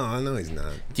they're like, oh, no, he's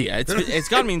not. Yeah, it's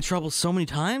gotten me in trouble so many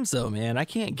times, though, man. I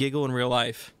can't giggle in real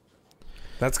life.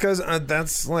 That's because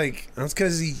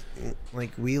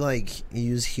we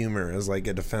use humor as like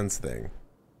a defense thing.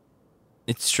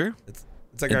 It's true. It's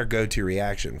like our go-to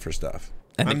reaction for stuff.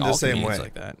 I think I'm all the same way. comedians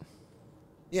like that.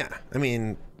 Yeah, I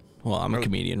mean, Well, I'm a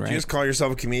comedian, do right? you just call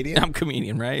yourself a comedian? I'm a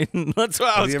comedian, right? That's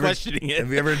why I was questioning it.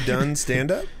 Have you ever done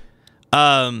stand-up?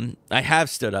 I have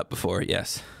stood up before,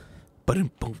 yes. But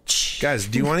Guys,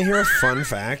 do you want to hear a fun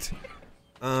fact?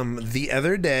 The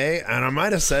other day, and I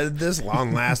might have said this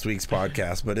on last week's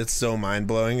podcast, but it's so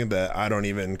mind-blowing that I don't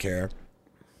even care.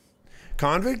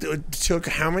 Convict took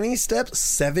how many steps?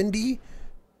 70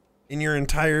 in your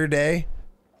entire day?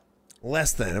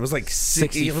 Less than. It was like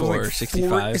 64,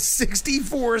 65.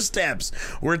 64 steps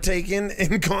were taken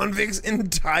in Convict's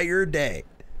entire day.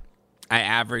 I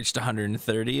averaged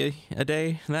 130 a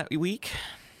day that week.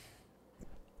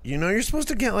 You know, you're supposed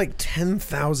to get like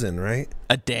 10,000, right?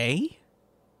 A day?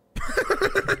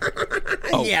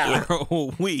 Yeah. Or a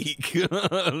week.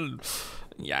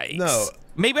 Yikes. No.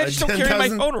 Maybe I just don't carry my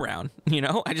 10,000 phone around. You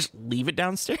know, I just leave it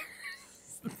downstairs.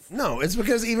 No, it's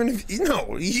because even if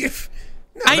no,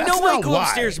 I that's know I not go why.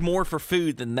 upstairs more for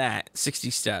food than that. 60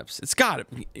 steps. It's got to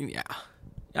be. Yeah.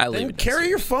 I leave Then it carry downstairs.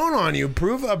 your phone on you.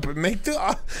 Prove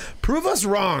us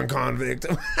wrong, Convict.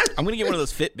 I'm going to get one of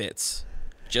those Fitbits.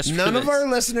 Just for None of this. our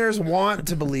listeners want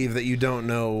to believe that you don't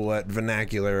know what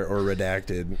vernacular or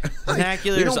redacted.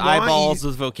 Vernacular We is don't want eyeballs you-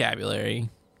 with vocabulary.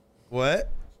 What?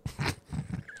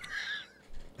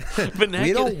 Vernacular.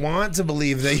 We don't want to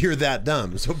believe that you're that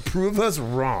dumb. So prove us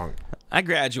wrong. I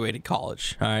graduated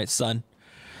college. All right, son.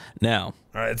 Now,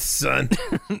 All right, son.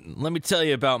 let me tell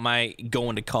you about my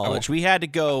going to college. We had to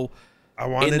go. I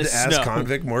wanted the to ask snow.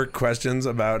 Convict more questions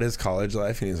about his college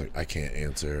life, and he's like, I can't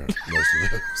answer most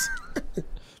of those.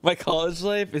 My college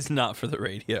life is not for the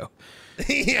radio.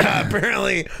 Yeah,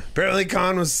 apparently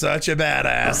Con was such a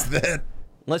badass that.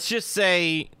 Let's just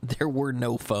say there were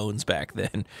no phones back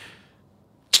then.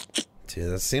 Dude,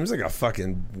 that seems like a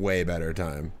fucking way better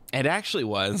time. It actually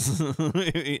was.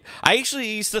 I actually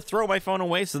used to throw my phone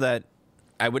away so that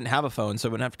I wouldn't have a phone, so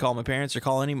I wouldn't have to call my parents or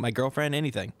call my girlfriend,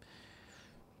 anything.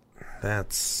 That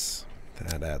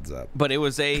adds up. But it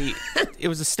was a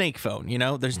snake phone, you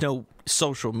know? There's no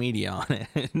social media on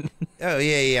it. Oh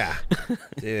yeah.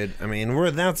 Dude, I mean,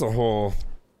 that's a whole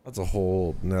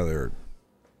another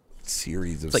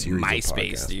series of It's like series of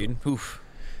MySpace, podcasts. dude. Oof.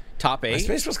 Top 8?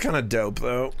 MySpace was kind of dope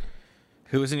though.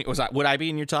 Who was in? Would I be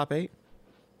in your top 8?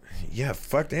 Yeah,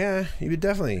 fuck yeah. You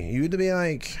would be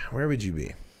like, where would you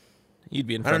be? You'd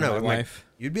be in I don't front know. of my like, wife.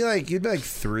 you'd be like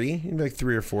 3. You'd be like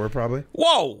 3 or 4 probably.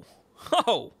 Whoa!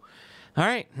 Oh! All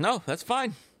right. No, that's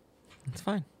fine. That's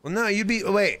fine. Well, no,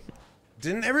 wait.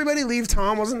 Didn't everybody leave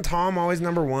Tom? Wasn't Tom always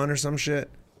number 1 or some shit?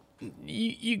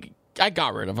 I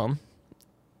got rid of him.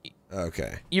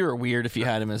 Okay. You were weird if you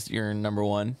had him as your number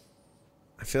 1.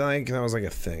 I feel like that was like a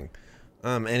thing.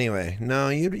 Anyway, no,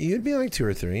 you'd be like 2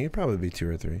 or 3. You'd probably be 2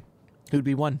 or 3. Who'd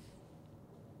be 1?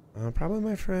 Probably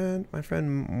my friend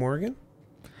Morgan.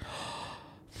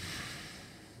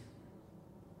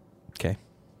 Okay.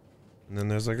 And then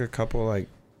there's like a couple like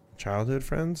childhood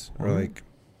friends or like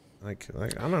I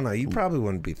don't know. You probably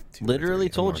wouldn't be 2 or Literally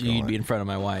 3, I'm told not you gonna you'd lie. be in front of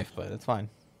my wife, but it's fine.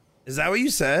 Is that what you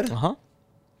said? Uh-huh.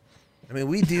 I mean,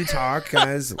 we do talk,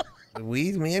 guys.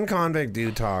 Me and Convict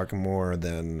do talk more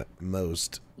than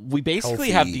most. We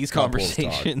basically Healthy have these couples talk.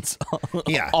 conversations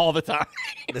Yeah. all the time.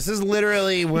 This is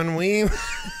literally when we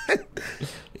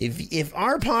if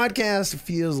our podcast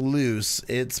feels loose,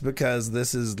 it's because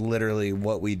this is literally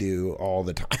what we do all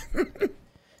the time.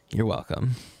 You're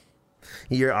welcome.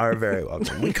 You are very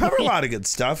welcome. We cover a lot of good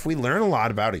stuff. We learn a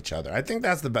lot about each other. I think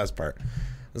that's the best part.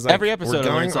 It's like Every episode I we're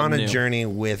learn going on something a new. journey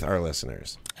with our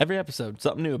listeners. Every episode,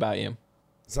 something new about you.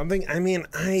 Something, I mean,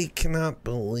 I cannot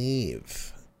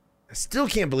believe. I still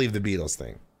can't believe the Beatles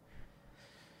thing.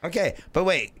 Okay, but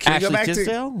wait, can Ashley we go back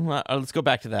Tisdale? Let's go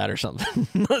back to that or something.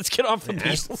 Let's get off the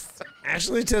Beatles. to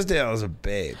Ashley Tisdale is a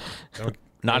babe. Not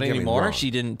don't get me anymore. wrong.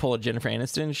 She didn't pull a Jennifer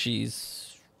Aniston.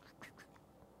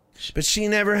 But she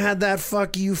never had that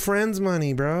fuck you friends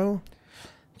money, bro.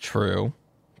 True.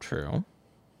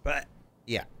 But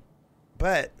yeah.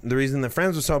 But the reason the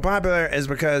Friends was so popular is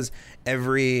because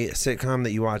every sitcom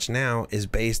that you watch now is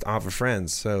based off of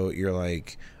Friends. So you're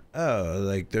like, oh,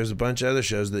 like there's a bunch of other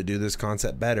shows that do this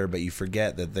concept better, but you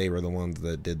forget that they were the ones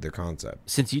that did the concept.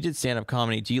 Since you did stand-up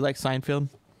comedy, do you like Seinfeld?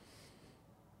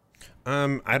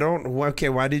 I don't. Okay,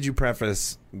 why did you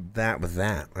preface that with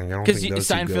that? Like, I don't Because think those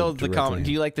two go Seinfeld, the directly. comedy.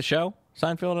 Do you like the show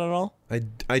Seinfeld at all?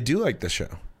 I do like the show.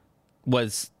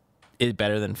 Was it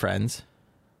better than Friends?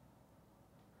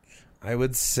 I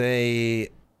would say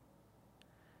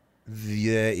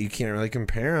that you can't really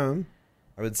compare them.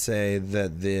 I would say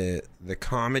that the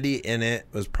comedy in it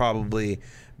was probably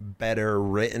better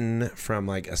written from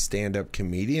like a stand-up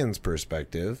comedian's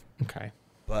perspective, Okay.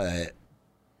 but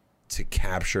to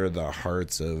capture the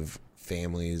hearts of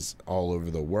families all over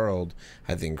the world,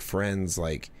 I think Friends,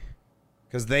 like,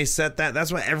 because they set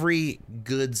that's what every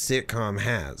good sitcom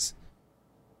has.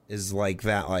 Is like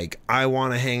that, like, I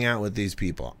want to hang out with these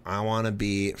people. I want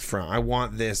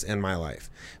this in my life.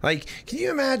 Like, can you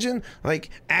imagine, like,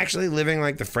 actually living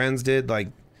like the Friends did? Like,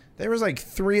 there was like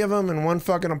 3 of them in one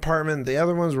fucking apartment. The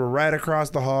other ones were right across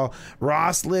the hall.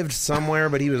 Ross lived somewhere,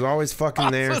 but he was always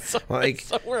fucking there. Like,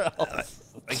 Somewhere else.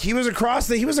 Like he was across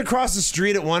the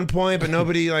street at one point, but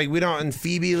nobody like we don't. And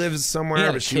Phoebe lives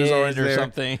somewhere, but she was always or there.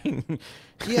 something.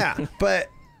 Yeah, but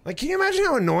like, can you imagine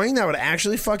how annoying that would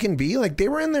actually fucking be? Like they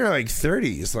were in their like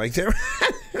 30s, like they were.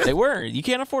 They were. You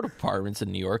can't afford apartments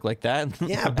in New York like that.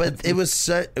 Yeah, but it was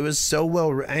so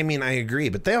well. I mean, I agree,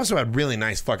 but they also had really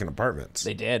nice fucking apartments.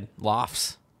 They did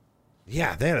lofts.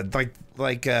 Yeah, they had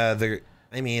the.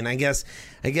 I mean, I guess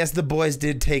the boys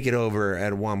did take it over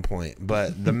at one point,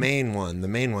 but the main one,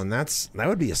 that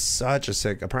would be such a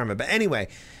sick apartment. But anyway,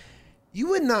 you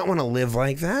would not want to live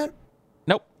like that.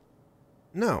 Nope.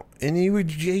 No, and you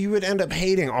would end up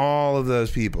hating all of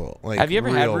those people. Like, have you ever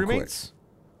had real roommates? Quick.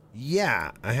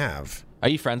 Yeah, I have. Are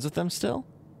you friends with them still?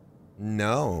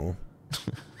 No.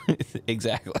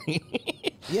 Exactly.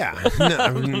 Yeah, no,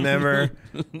 I've never.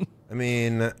 I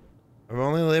mean, I've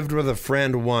only lived with a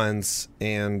friend once,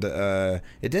 and it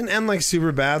didn't end like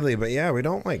super badly. But yeah, we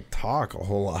don't like talk a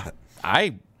whole lot.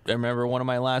 I remember one of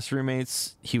my last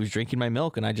roommates. He was drinking my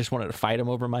milk, and I just wanted to fight him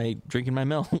over my drinking my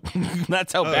milk.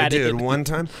 That's how bad it is. Dude, one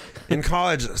time in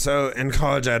college. So in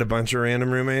college, I had a bunch of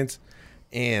random roommates.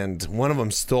 And one of them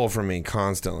stole from me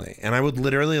constantly. And I would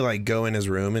literally like go in his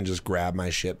room and just grab my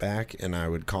shit back. And I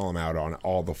would call him out on it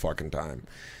all the fucking time.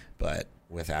 But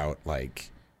without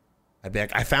like, I'd be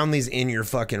like, I found these in your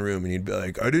fucking room. And he'd be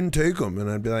like, I didn't take them.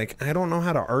 And I'd be like, I don't know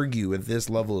how to argue with this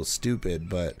level of stupid,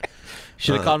 but.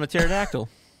 Should have called him a pterodactyl,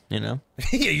 you know?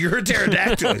 Yeah, you're a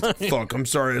pterodactyl. Like, fuck, I'm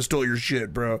sorry I stole your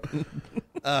shit, bro.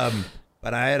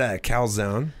 But I had a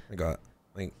calzone. I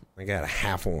got a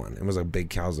half of one. It was a big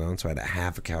calzone, so I had a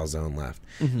half a calzone left.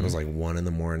 Mm-hmm. It was like 1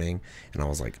 a.m, and I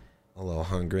was like a little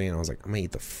hungry, and I was like, I'm gonna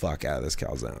eat the fuck out of this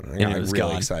calzone. And I got really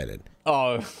gone. Excited.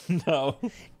 Oh no!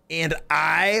 And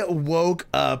I woke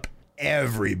up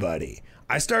everybody.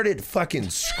 I started fucking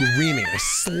screaming. I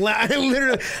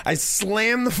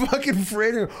slammed the fucking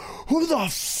fridge. And, who the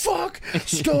fuck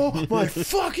stole my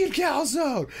fucking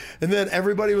calzone? And then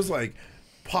everybody was like,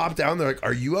 popped out and they're like,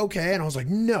 are you okay? And I was like,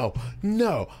 no,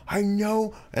 I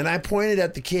know. And I pointed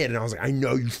at the kid and I was like, I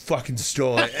know you fucking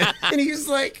stole it. And he's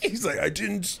like, I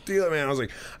didn't steal it, man. I was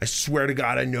like, I swear to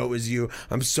God, I know it was you.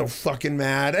 I'm so fucking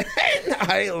mad. And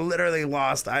I literally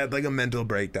lost. I had like a mental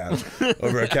breakdown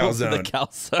over a calzone. The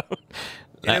calzone.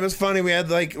 And it was funny. We had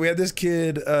this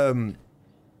kid who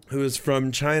was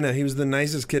from China. He was the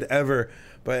nicest kid ever,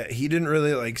 but he didn't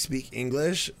really like speak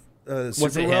English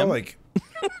super well. Like,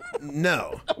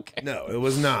 no, okay. No, it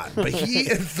was not. But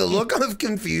the look of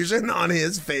confusion on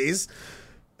his face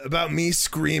about me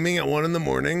screaming at 1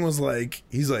 a.m. was like,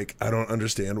 he's like, I don't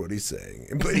understand what he's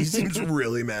saying, but he seems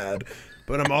really mad.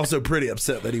 But I'm also pretty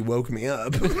upset that he woke me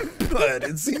up. But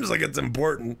it seems like it's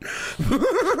important.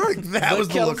 Like that was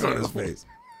the look on his face.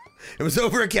 It was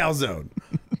over a calzone.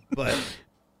 But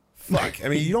fuck, I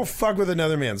mean, you don't fuck with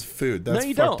another man's food. That's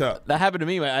fucked up. That happened to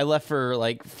me when I left for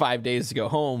like 5 days to go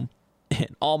home.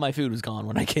 And all my food was gone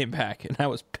when I came back, and I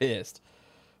was pissed.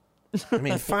 I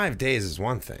mean, 5 days is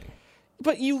one thing,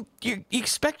 but you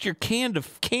expect your canned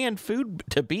food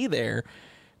to be there.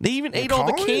 They even ate all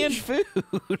the canned food.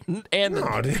 And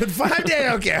no, dude, 5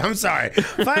 days. Okay, I'm sorry.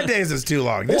 5 days is too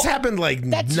long. This happened like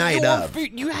night of.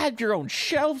 You had your own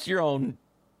shelves, your own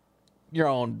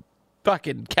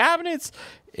fucking cabinets.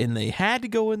 And they had to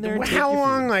go in there. And how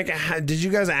long? Like, did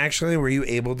you guys were you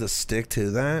able to stick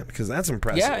to that? Because that's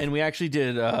impressive. Yeah, and we actually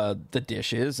did the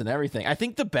dishes and everything. I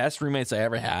think the best roommates I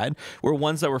ever had were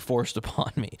ones that were forced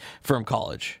upon me from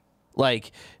college.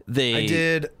 Like I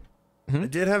did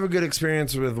have a good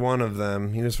experience with one of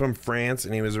them. He was from France,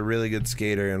 and he was a really good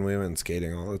skater, and we went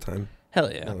skating all the time. Hell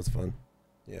yeah, that was fun.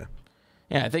 Yeah.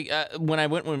 Yeah, I think when I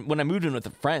moved in with the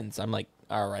friends, I'm like,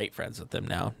 all right, friends with them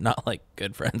now, not like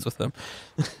good friends with them.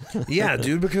 Yeah,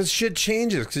 dude, because shit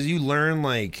changes. Because you learn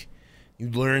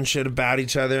shit about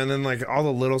each other, and then like all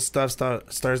the little stuff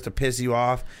starts to piss you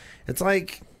off. It's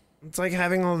like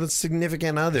having all the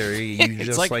significant other. You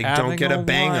just like don't get to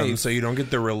bang them, so you don't get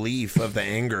the relief of the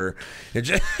anger. It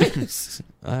just it's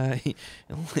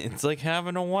like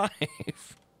having a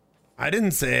wife. I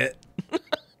didn't say it.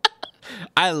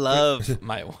 I love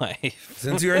my wife.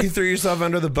 Since you already threw yourself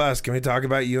under the bus, can we talk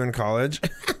about you in college?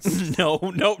 No.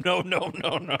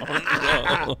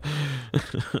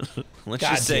 Let's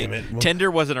just say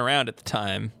Tinder wasn't around at the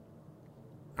time.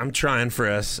 I'm trying for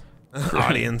us,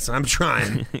 audience. I'm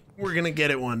trying. We're going to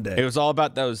get it one day. It was all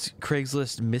about those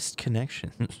Craigslist missed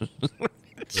connections.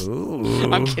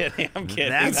 Ooh. I'm kidding.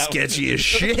 That's sketchy as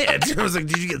shit. I was like,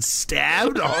 did you get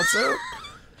stabbed also?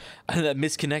 That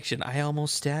misconnection. I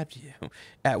almost stabbed you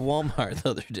at Walmart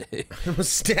the other day. I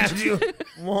almost stabbed you at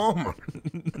Walmart.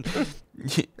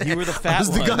 You were the fat one. I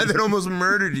was the guy that almost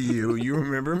murdered you. You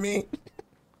remember me?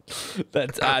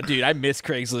 That's dude, I miss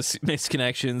Craigslist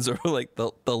misconnections or like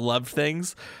the love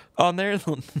things on there.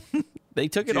 They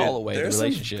took it Dude, all away, the there's some-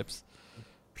 relationships.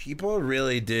 People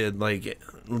really did, like,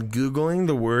 Googling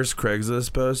the worst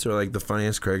Craigslist post or like the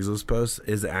funniest Craigslist post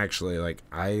is actually like,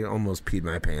 I almost peed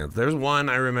my pants. There's one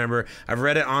I remember, I've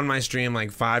read it on my stream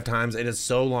like 5 times. It is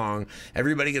so long.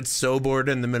 Everybody gets so bored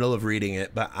in the middle of reading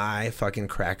it, but I fucking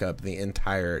crack up the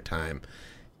entire time.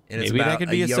 And it's Maybe that about could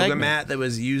a be a yoga segment. mat that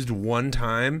was used one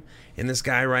time, and this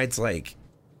guy writes like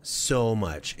so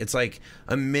much. It's like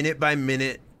a minute by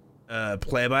minute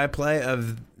play-by-play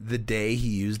of the day he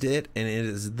used it, and it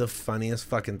is the funniest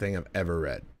fucking thing I've ever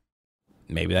read.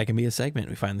 Maybe that can be a segment.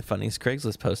 We find the funniest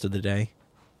Craigslist post of the day.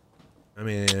 I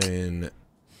mean,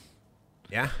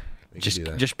 yeah, we could do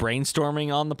that. Just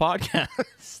brainstorming on the podcast.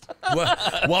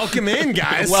 Welcome in,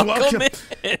 guys. Welcome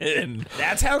in.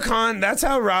 That's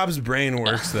how Rob's brain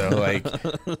works, though.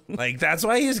 Like that's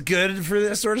why he's good for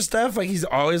this sort of stuff. Like, he's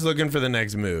always looking for the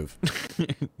next move.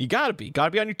 You gotta be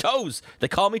on your toes. They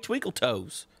call me Twinkle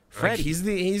Toes. Like, Freddy.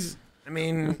 he's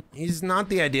not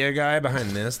the idea guy behind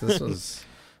this. This was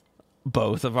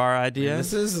Both of our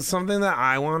ideas. this is something that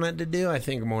I wanted to do. I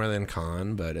think more than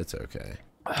Con, but it's okay.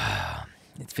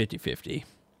 It's 50-50.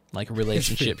 Like a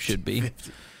relationship should be.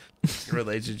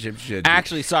 Relationship should be.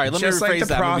 Actually, sorry, let me Just like rephrase the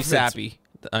that. I'm gonna be prophets. sappy.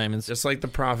 Diamonds. Just like the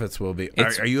prophets will be.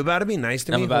 It's- Are you about to be nice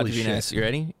to me? I'm about Holy to be shit. nice. You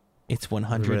ready? It's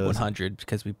 100, Really? 100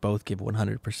 because we both give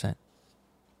 100%.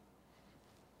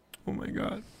 Oh my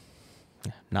god.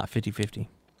 Not 50-50.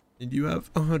 And you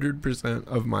have 100%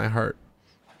 of my heart.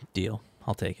 Deal.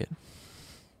 I'll take it.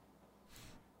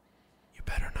 You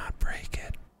better not break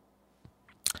it.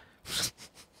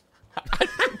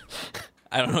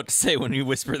 I don't know what to say when you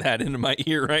whisper that into my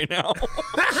ear right now.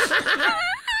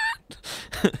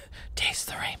 Taste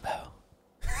the rainbow.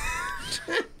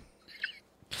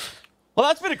 Well,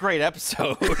 that's been a great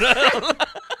episode.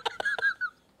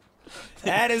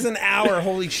 That is an hour.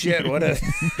 Holy shit. What a.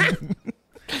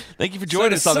 Thank you for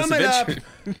joining us on this adventure.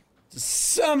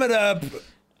 Sum it up.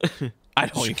 I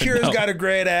don't even Shakira's know. got a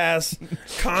great ass.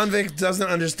 Convict doesn't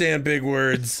understand big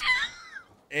words.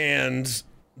 And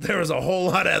there was a whole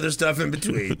lot of other stuff in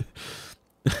between.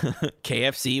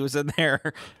 KFC was in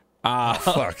there.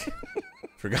 Fuck.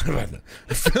 Forgot about that.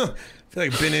 I feel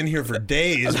like I've been in here for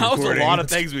days. That was a recording. lot of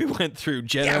things we went through,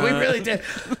 Jenna. Yeah, we really did.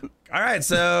 All right,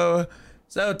 speaking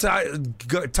of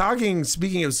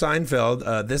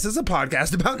Seinfeld, this is a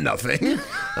podcast about nothing.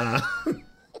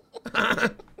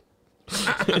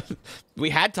 We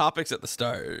had topics at the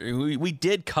start. We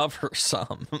did cover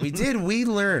some. We did. We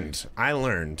learned. I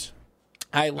learned.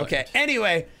 Okay.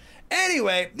 Anyway,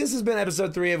 this has been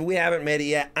episode 3 of We Haven't Made It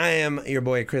Yet. I am your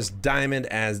boy Chris Diamond,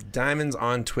 as Diamonds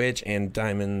on Twitch and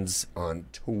Diamonds on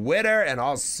Twitter and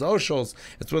all socials.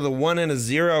 It's with a 1 and a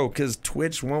 0 because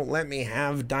Twitch won't let me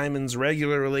have Diamonds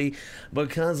regularly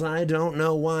because I don't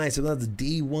know why. So that's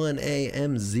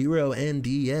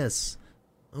D1AM0NDS.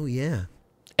 Oh yeah.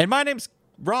 And my name's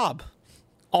Rob,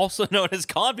 also known as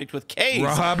Convict with K's.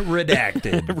 Rob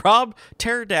Redacted. Rob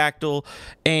Pterodactyl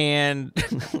and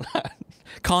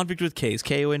Convict with K's,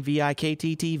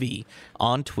 KONVIKTTV,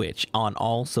 on Twitch, on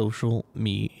all social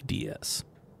medias.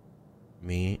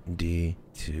 Me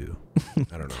D2.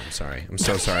 I don't know. I'm sorry. I'm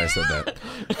so sorry I said that.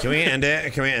 Can we end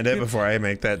it? Can we end it before I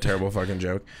make that terrible fucking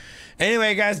joke?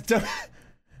 Anyway, guys, don't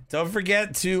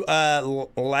forget to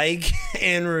like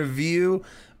and review.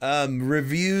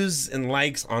 Reviews and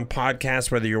likes on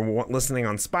podcasts, whether you're listening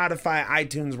on Spotify,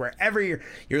 iTunes, wherever you're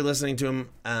listening to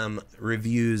them.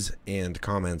 Reviews and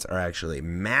comments are actually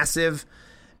massive.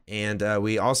 And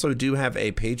we also do have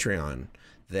a Patreon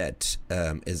that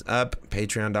is up,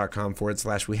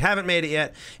 patreon.com/ We Haven't Made It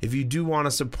Yet. If you do want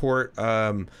to support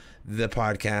the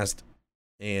podcast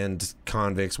and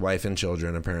Convict's wife and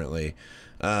children, apparently,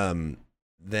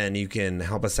 then you can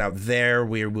help us out there.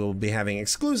 We will be having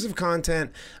exclusive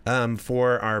content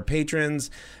for our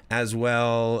patrons as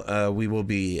well. We will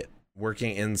be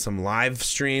working in some live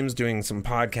streams, doing some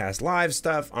podcast live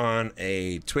stuff on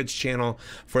a Twitch channel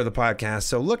for the podcast.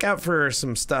 So look out for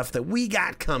some stuff that we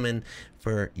got coming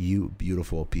for you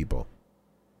beautiful people.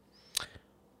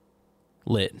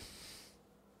 Lit.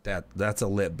 That's a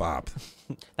lit bop.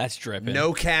 That's dripping.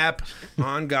 No cap,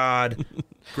 on God.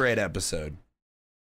 Great episode.